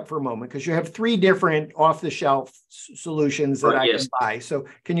back up for a moment, because you have 3 different off-the-shelf solutions that I can buy. So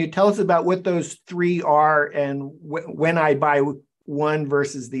can you tell us about what those 3 are, and when I buy one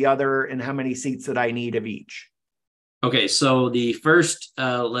versus the other, and how many seats that I need of each? Okay, so the first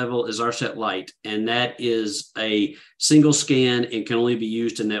level is RSET Lite, and that is a single scan and can only be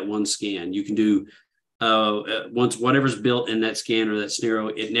used in that one scan. You can do once whatever's built in that scan or that scenario,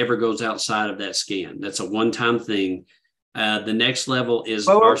 it never goes outside of that scan. That's a one-time thing. The next level is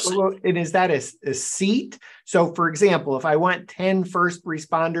RSET. And is that a seat? So, for example, if I want 10 first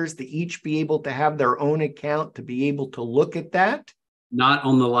responders to each be able to have their own account to be able to look at that? Not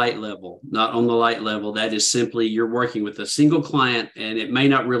on the light level, not on the light level. That is simply you're working with a single client, and it may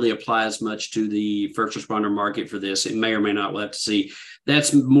not really apply as much to the first responder market for this. It may or may not. We'll have to see.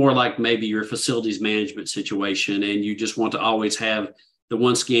 That's more like maybe your facilities management situation, and you just want to always have the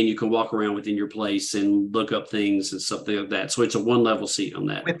one scan you can walk around within your place and look up things and something like that. So it's a one-level seat on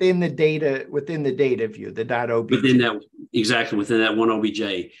that. Within the data view, the .obj. Within that, exactly, within that one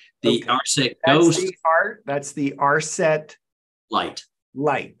OBJ. The RSET Go. That's the RSET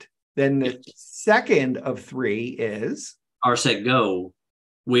Lite. Then the second of 3 is RSET Go,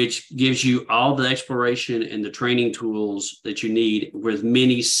 which gives you all the exploration and the training tools that you need with as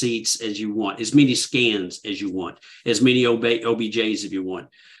many seats as you want, as many scans as you want, as many OBJs if you want.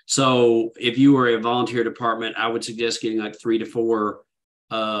 So if you were a volunteer department, I would suggest getting like 3 to 4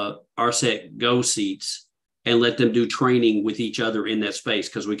 RSET Go seats and let them do training with each other in that space,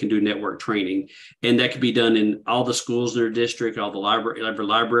 because we can do network training. And that could be done in all the schools in their district, all the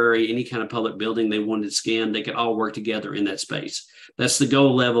library, any kind of public building they wanted to scan. They could all work together in that space. That's the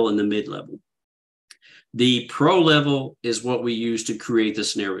Go level and the mid level. The Pro level is what we use to create the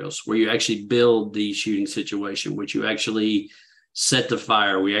scenarios, where you actually build the shooting situation, which you actually set the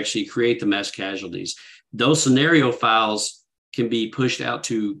fire. We actually create the mass casualties. Those scenario files can be pushed out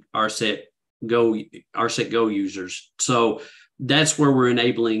to RSET Go users. So that's where we're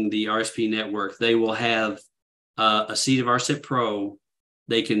enabling the RSP network. They will have a seat of RSET Pro.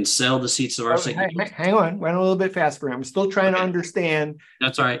 They can sell the seats of RSET. Hang on, went a little bit faster. I'm still trying to understand.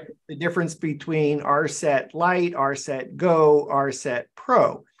 That's all right. The difference between RSET Lite, RSET Go, RSET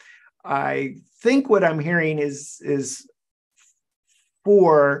Pro. I think what I'm hearing is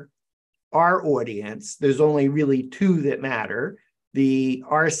for our audience, there's only really two that matter: the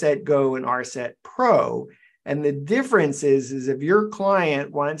RSET Go and RSET Pro. And the difference is if your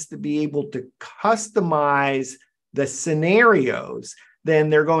client wants to be able to customize the scenarios, then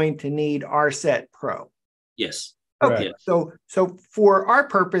they're going to need RSET Pro. Yes. Okay. Yes. So for our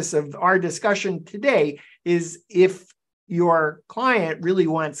purpose of our discussion today is if your client really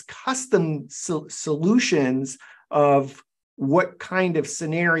wants custom solutions of what kind of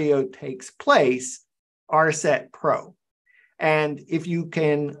scenario takes place, RSET Pro. And if you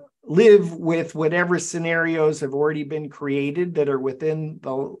can live with whatever scenarios have already been created that are within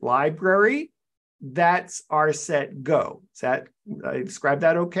the library, that's RSET Go. Is that, I describe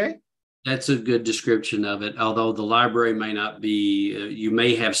that okay? That's a good description of it. Although the library may not be, you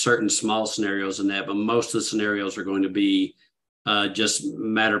may have certain small scenarios in that, but most of the scenarios are going to be just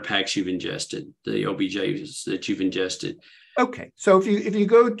matter packs you've ingested, the OBJs that you've ingested. Okay, so if you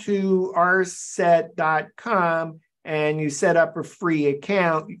go to rset.com and you set up a free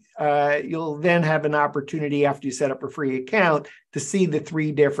account, you'll then have an opportunity after you set up a free account to see the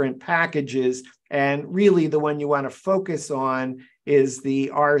three different packages. And really the one you want to focus on is the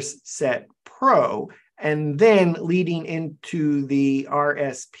RSET Pro. And then leading into the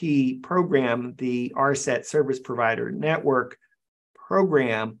RSP program, the RSET Service Provider Network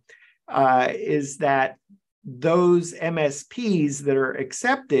program, is that those MSPs that are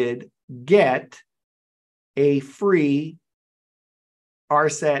accepted get a free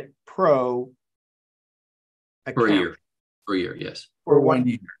RSET Pro account. For a year, yes. For 1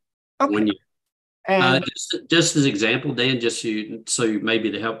 year. Okay. 1 year. And just as an example, Dan, so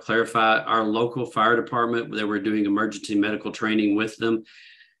maybe to help clarify, our local fire department, they were doing emergency medical training with them.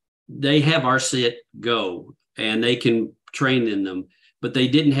 They have RSET Go and they can train in them, but they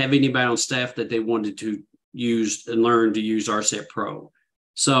didn't have anybody on staff that they wanted to use and learn to use RSET Pro.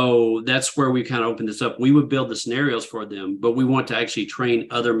 So that's where we kind of opened this up. We would build the scenarios for them, but we want to actually train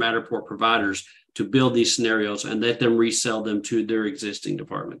other Matterport providers to build these scenarios and let them resell them to their existing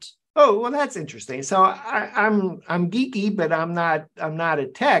departments. oh, well, that's interesting. So I'm geeky, but I'm not a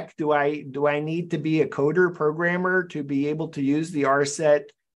tech. Do I need to be a coder programmer to be able to use the RSET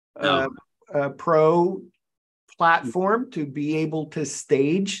Pro platform to be able to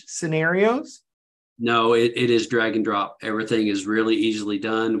stage scenarios? No, it is drag and drop. Everything is really easily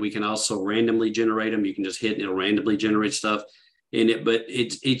done. We can also randomly generate them. You can just hit and it'll randomly generate stuff in it. But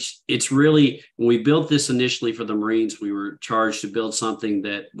it's really, when we built this initially for the Marines, we were charged to build something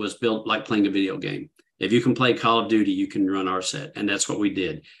that was built like playing a video game. If you can play Call of Duty, you can run RSET. And that's what we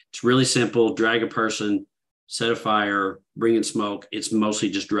did. It's really simple. Drag a person, set a fire, bring in smoke. It's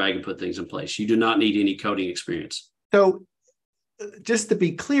mostly just drag and put things in place. You do not need any coding experience. So just to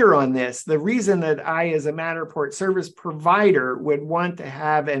be clear on this, the reason that I, as a Matterport service provider, would want to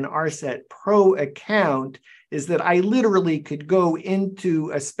have an RSET Pro account is that I literally could go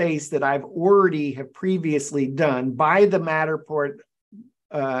into a space that I've already have previously done, buy the Matterport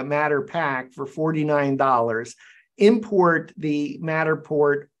Matter Pack for $49, import the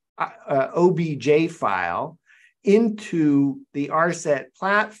Matterport OBJ file into the RSET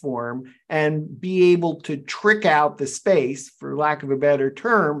platform and be able to trick out the space, for lack of a better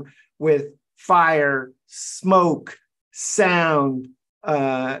term, with fire, smoke, sound,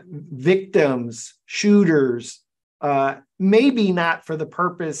 victims, shooters, maybe not for the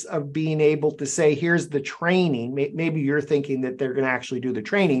purpose of being able to say, here's the training. Maybe you're thinking that they're going to actually do the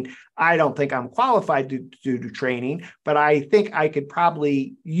training. I don't think I'm qualified to do the training, but I think I could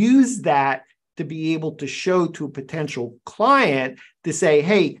probably use that to be able to show to a potential client to say,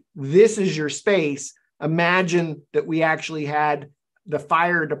 hey, this is your space. Imagine that we actually had the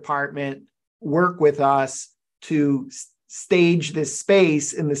fire department work with us to stage this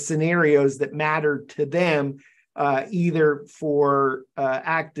space in the scenarios that matter to them, either for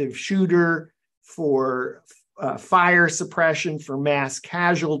active shooter, for fire suppression, for mass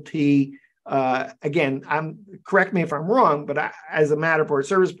casualty. Again, correct me if I'm wrong, but as a Matterport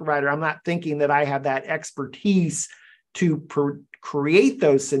service provider, I'm not thinking that I have that expertise to create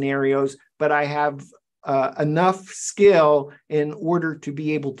those scenarios, but I have enough skill in order to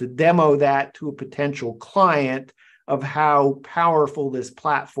be able to demo that to a potential client of how powerful this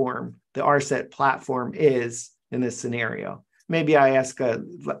platform, the RSET platform, is in this scenario. Maybe I ask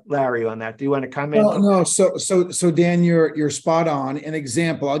Larry on that. Do you want to comment? No. So Dan, you're spot on. An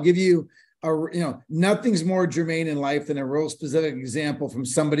example, I'll give you nothing's more germane in life than a real specific example from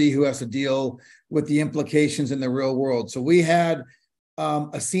somebody who has to deal with the implications in the real world. So we had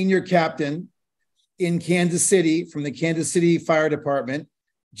a senior captain in Kansas City from the Kansas City Fire Department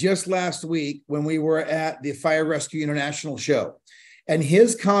just last week when we were at the Fire Rescue International show. And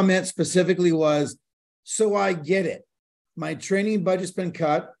his comment specifically was, so I get it. My training budget's been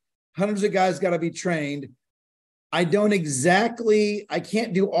cut. Hundreds of guys got to be trained. I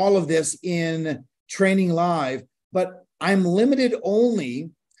can't do all of this in training live, but I'm limited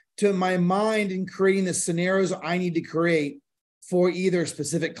only to my mind in creating the scenarios I need to create for either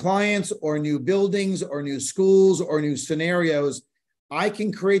specific clients or new buildings or new schools or new scenarios. I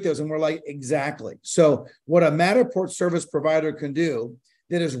can create those. And we're like, exactly. So what a Matterport service provider can do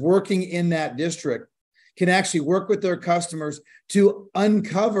that is working in that district can actually work with their customers to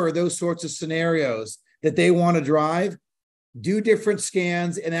uncover those sorts of scenarios that they want to drive, do different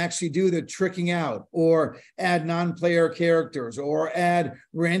scans, and actually do the tricking out, or add non-player characters, or add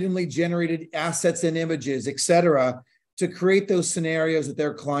randomly generated assets and images, et cetera, to create those scenarios that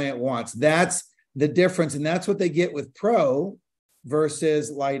their client wants. That's the difference. And that's what they get with Pro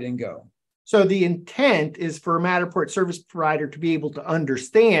versus Lite and Go. So the intent is for a Matterport service provider to be able to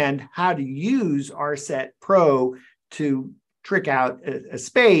understand how to use RSET Pro to trick out a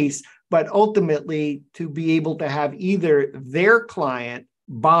space, but ultimately to be able to have either their client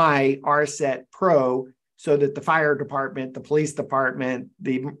buy RSET Pro so that the fire department, the police department,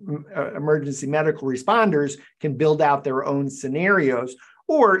 the emergency medical responders can build out their own scenarios.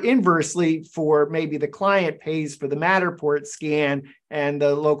 Or inversely, for maybe the client pays for the Matterport scan and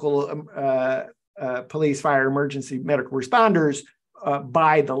the local police, fire, emergency medical responders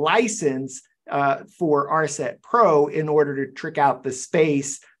buy the license for RSET Pro in order to trick out the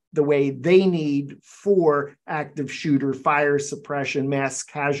space the way they need for active shooter, fire suppression, mass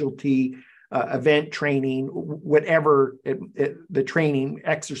casualty, event training, whatever the training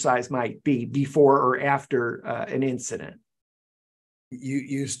exercise might be before or after an incident.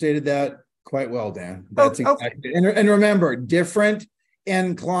 You stated that quite well, Dan. That's exactly. And remember, different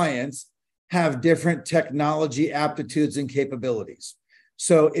end clients have different technology aptitudes and capabilities.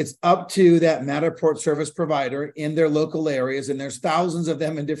 So it's up to that Matterport service provider in their local areas, and there's thousands of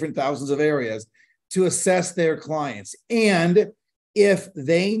them in different thousands of areas, to assess their clients. And if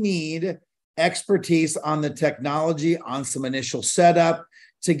they need expertise on the technology, on some initial setup,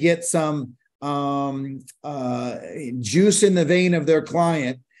 to get some juice in the vein of their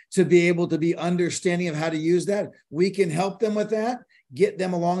client to be able to be understanding of how to use that, we can help them with that, get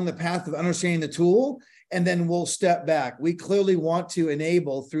them along the path of understanding the tool, and then we'll step back. We clearly want to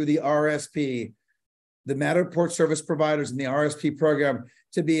enable through the RSP, the Matterport service providers in the RSP program,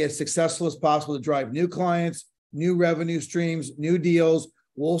 to be as successful as possible to drive new clients, new revenue streams, new deals.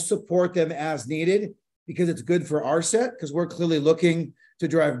 We'll support them as needed because it's good for RSET, because we're clearly looking to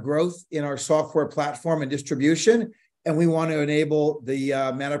drive growth in our software platform and distribution. And we want to enable the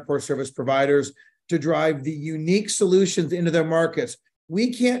Matterport service providers to drive the unique solutions into their markets.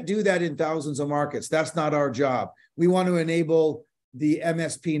 We can't do that in thousands of markets. That's not our job. We want to enable the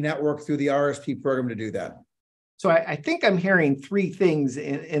MSP network through the RSP program to do that. So I think I'm hearing three things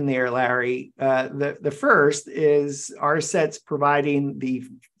in there, Larry. The first is RSET's providing the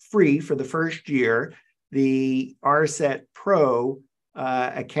free for the first year, the RSET Pro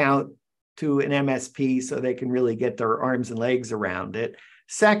account to an MSP so they can really get their arms and legs around it.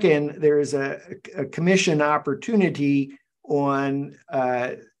 Second, there's a commission opportunity on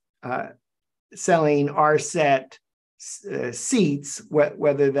selling RSET seats,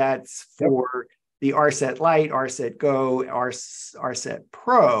 whether that's for the RSET Lite, RSET Go, RSET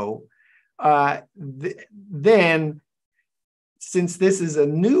Pro. Then, since this is a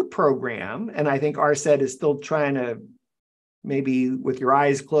new program, and I think RSET is still trying to, maybe with your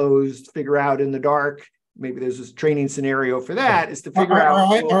eyes closed, figure out in the dark, maybe there's this training scenario for that, is to figure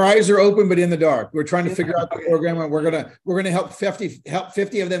out. Our eyes are open, but in the dark. We're trying to figure out the program, and we're gonna help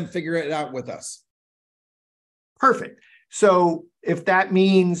 50 of them figure it out with us. Perfect. So if that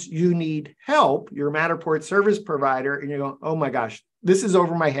means you need help, you're a Matterport service provider, and you go, oh my gosh, this is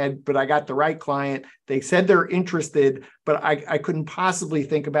over my head, but I got the right client. They said they're interested, but I couldn't possibly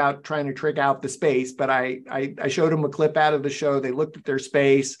think about trying to trick out the space. But I showed them a clip out of the show. They looked at their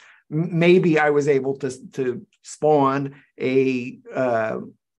space. Maybe I was able to spawn a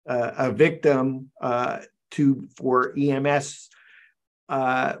victim for EMS,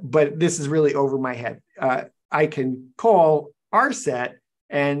 but this is really over my head. I can call RSET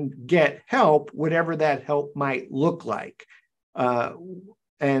and get help, whatever that help might look like,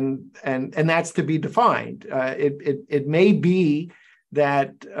 and that's to be defined. It may be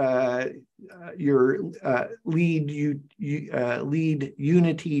that your lead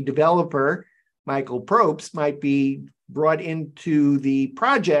Unity developer, Michael Probst, might be brought into the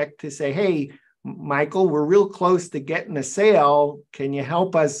project to say, hey, Michael, we're real close to getting a sale. Can you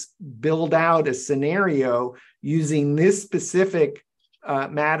help us build out a scenario using this specific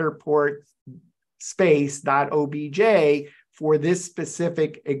Matterport space.obj for this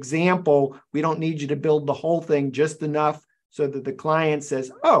specific example? We don't need you to build the whole thing, just enough so that the client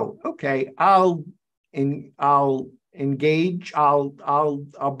says, "Oh, okay, I'll engage, I'll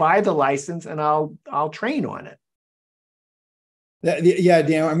buy the license and I'll train on it." Yeah,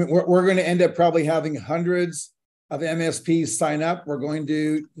 Dan. I mean, we're going to end up probably having hundreds of MSPs sign up. We're going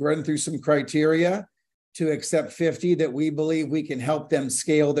to run through some criteria to accept 50 that we believe we can help them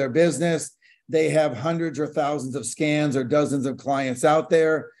scale their business. They have hundreds or thousands of scans or dozens of clients out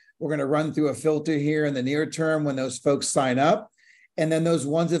there. We're going to run through a filter here in the near term when those folks sign up. And then those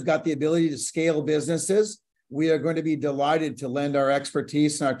ones that have got the ability to scale businesses, we are going to be delighted to lend our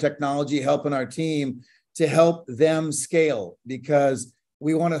expertise and our technology, helping our team to help them scale, because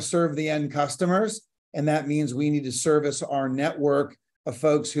we want to serve the end customers. And that means we need to service our network of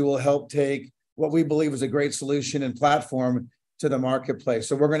folks who will help take what we believe is a great solution and platform to the marketplace.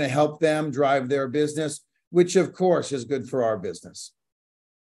 So we're going to help them drive their business, which of course is good for our business.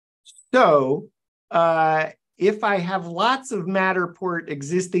 So if I have lots of Matterport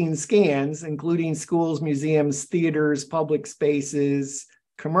existing scans, including schools, museums, theaters, public spaces,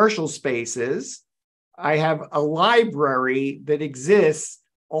 commercial spaces, I have a library that exists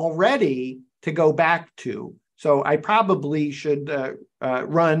already to go back to. So I probably should don't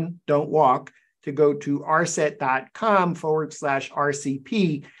walk, to go to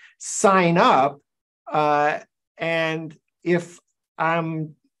rset.com/RCP, sign up. And if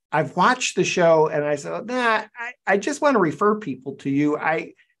I've watched the show and I said, nah, I just want to refer people to you.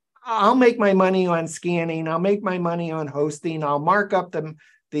 I'll make my money on scanning. I'll make my money on hosting. I'll mark up the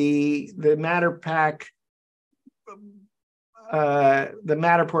Matterpack, the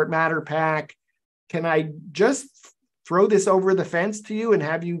Matterport Matterpack. Can I just throw this over the fence to you and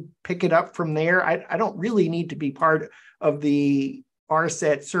have you pick it up from there? I don't really need to be part of the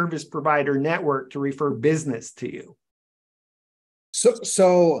RSET Service Provider network to refer business to you.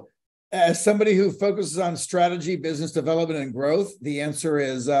 So as somebody who focuses on strategy, business development, and growth, the answer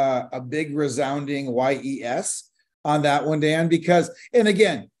is a big resounding YES on that one, Dan, because, and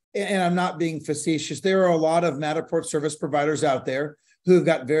again, and I'm not being facetious, there are a lot of Matterport service providers out there who've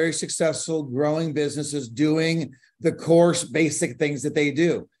got very successful growing businesses doing the core basic things that they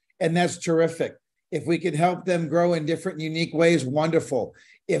do. And that's terrific. If we can help them grow in different, unique ways, wonderful.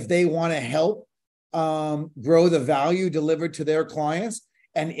 If they want to help grow the value delivered to their clients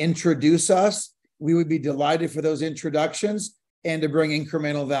and introduce us, we would be delighted for those introductions and to bring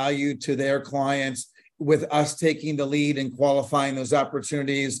incremental value to their clients, with us taking the lead and qualifying those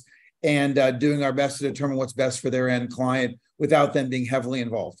opportunities and doing our best to determine what's best for their end client without them being heavily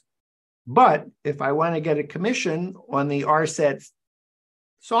involved. But if I want to get a commission on the RSET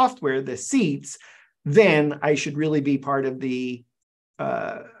software, the seats, then I should really be part of the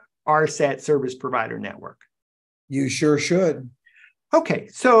RSET Service Provider network. You sure should. Okay,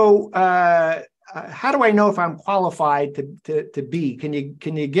 so how do I know if I'm qualified to be? Can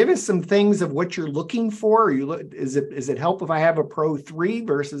you give us some things of what you're looking for? Is it help if I have a Pro 3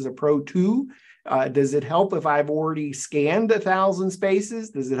 versus a Pro 2? Does it help if I've already scanned 1,000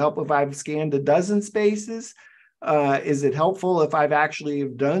 spaces? Does it help if I've scanned a dozen spaces? Is it helpful if I've actually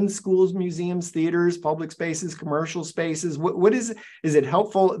done schools, museums, theaters, public spaces, commercial spaces? What is it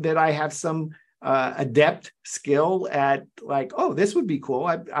helpful that I have some adept skill at, like, oh, this would be cool.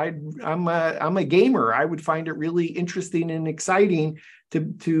 I'm a gamer. I would find it really interesting and exciting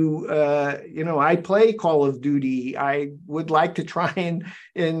to I play Call of Duty. I would like to try and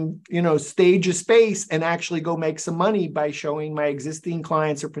stage a space and actually go make some money by showing my existing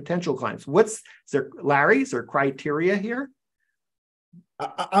clients or potential clients. Is there, Larry, is there criteria here?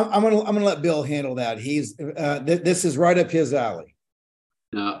 I'm gonna let Bill handle that. He's this is right up his alley.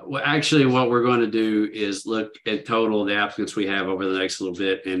 Well, actually, what we're going to do is look at total the applicants we have over the next little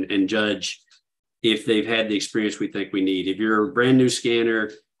bit and judge if they've had the experience we think we need. If you're a brand new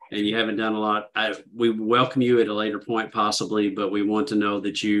scanner and you haven't done a lot, we welcome you at a later point possibly, but we want to know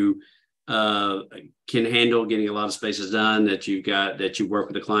that you can handle getting a lot of spaces done, that you work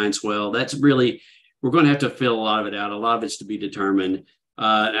with the clients well. That's really, we're going to have to fill a lot of it out. A lot of it's to be determined.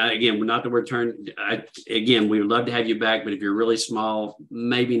 Again, not that we're turned, again, we would love to have you back, but if you're really small,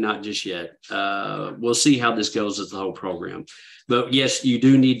 maybe not just yet. We'll see how this goes as the whole program. But yes, you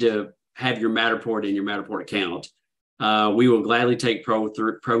do need to have your Matterport in your Matterport account. We will gladly take Pro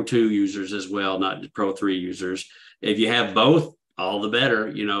 2 users as well, not Pro 3 users. If you have both, all the better.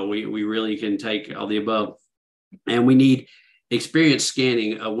 You know, we really can take all the above. And we need experience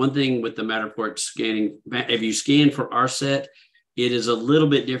scanning. One thing with the Matterport scanning, if you scan for RSET, it is a little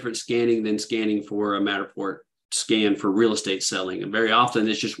bit different scanning than scanning for a Matterport scan for real estate selling. And very often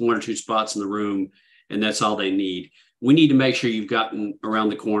it's just 1 or 2 spots in the room and that's all they need. We need to make sure you've gotten around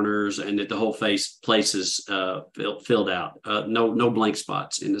the corners and that the whole place is filled out. No blank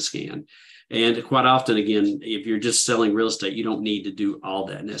spots in the scan. And quite often, again, if you're just selling real estate, you don't need to do all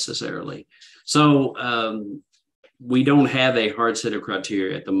that necessarily. So we don't have a hard set of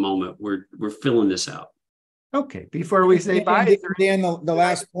criteria at the moment. We're filling this out. Okay, before we say bye. Dan, the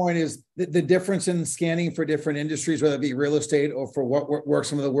last point is the difference in scanning for different industries, whether it be real estate or for what work,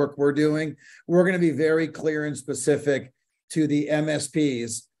 some of the work we're doing. We're going to be very clear and specific to the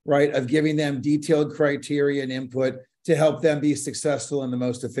MSPs, right, of giving them detailed criteria and input to help them be successful in the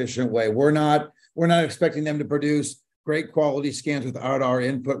most efficient way. We're not expecting them to produce great quality scans without our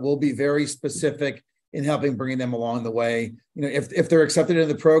input. We'll be very specific in helping bring them along the way. You know, if they're accepted in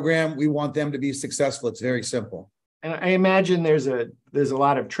the program, we want them to be successful. It's very simple. And I imagine there's a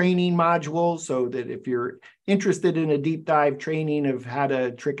lot of training modules so that if you're interested in a deep dive training of how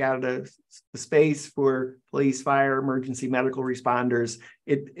to trick out a space for police, fire, emergency medical responders,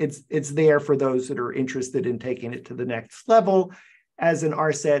 it's there for those that are interested in taking it to the next level. As an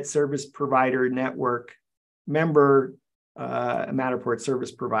RSET Service Provider Network member, a Matterport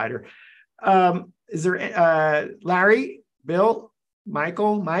Service Provider. Is there, Larry, Bill,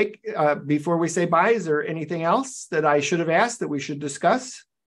 Michael, Mike, before we say bye, is there anything else that I should have asked that we should discuss?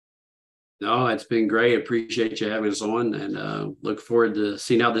 No, it's been great. Appreciate you having us on and look forward to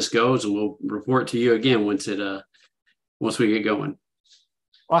seeing how this goes. And we'll report to you again once we get going.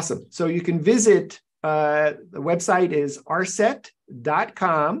 Awesome. So you can visit, the website is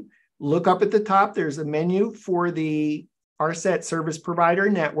rset.com. Look up at the top. There's a menu for the RSET Service Provider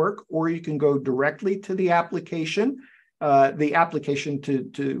Network, or you can go directly to the application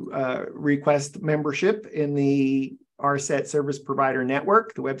to request membership in the RSET Service Provider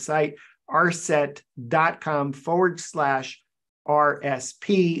Network. The website,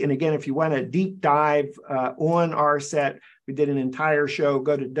 rset.com/RSP. And again, if you want a deep dive on RSET, we did an entire show.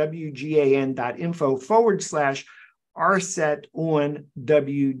 Go to WGAN.info/RSET on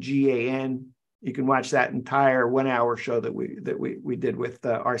WGAN. You can watch that entire 1 hour show that we did with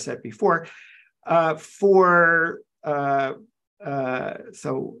RSET before.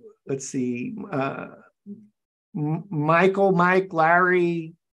 So let's see, Michael, Mike,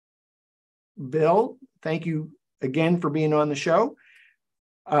 Larry, Bill, thank you again for being on the show.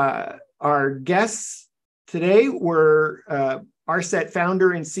 Our guests today were RSET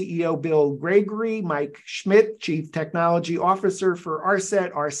founder and CEO Bill Gregory, Mike Schmidt, Chief Technology Officer for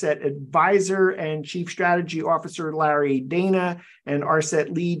RSET, RSET Advisor and Chief Strategy Officer Larry Dana, and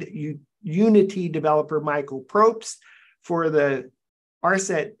RSET Lead Unity Developer Michael Probst. For the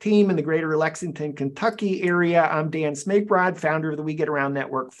RSET team in the greater Lexington, Kentucky area, I'm Dan Smigrod, founder of the We Get Around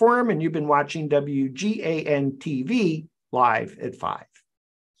Network Forum, and you've been watching WGAN-TV live at 5.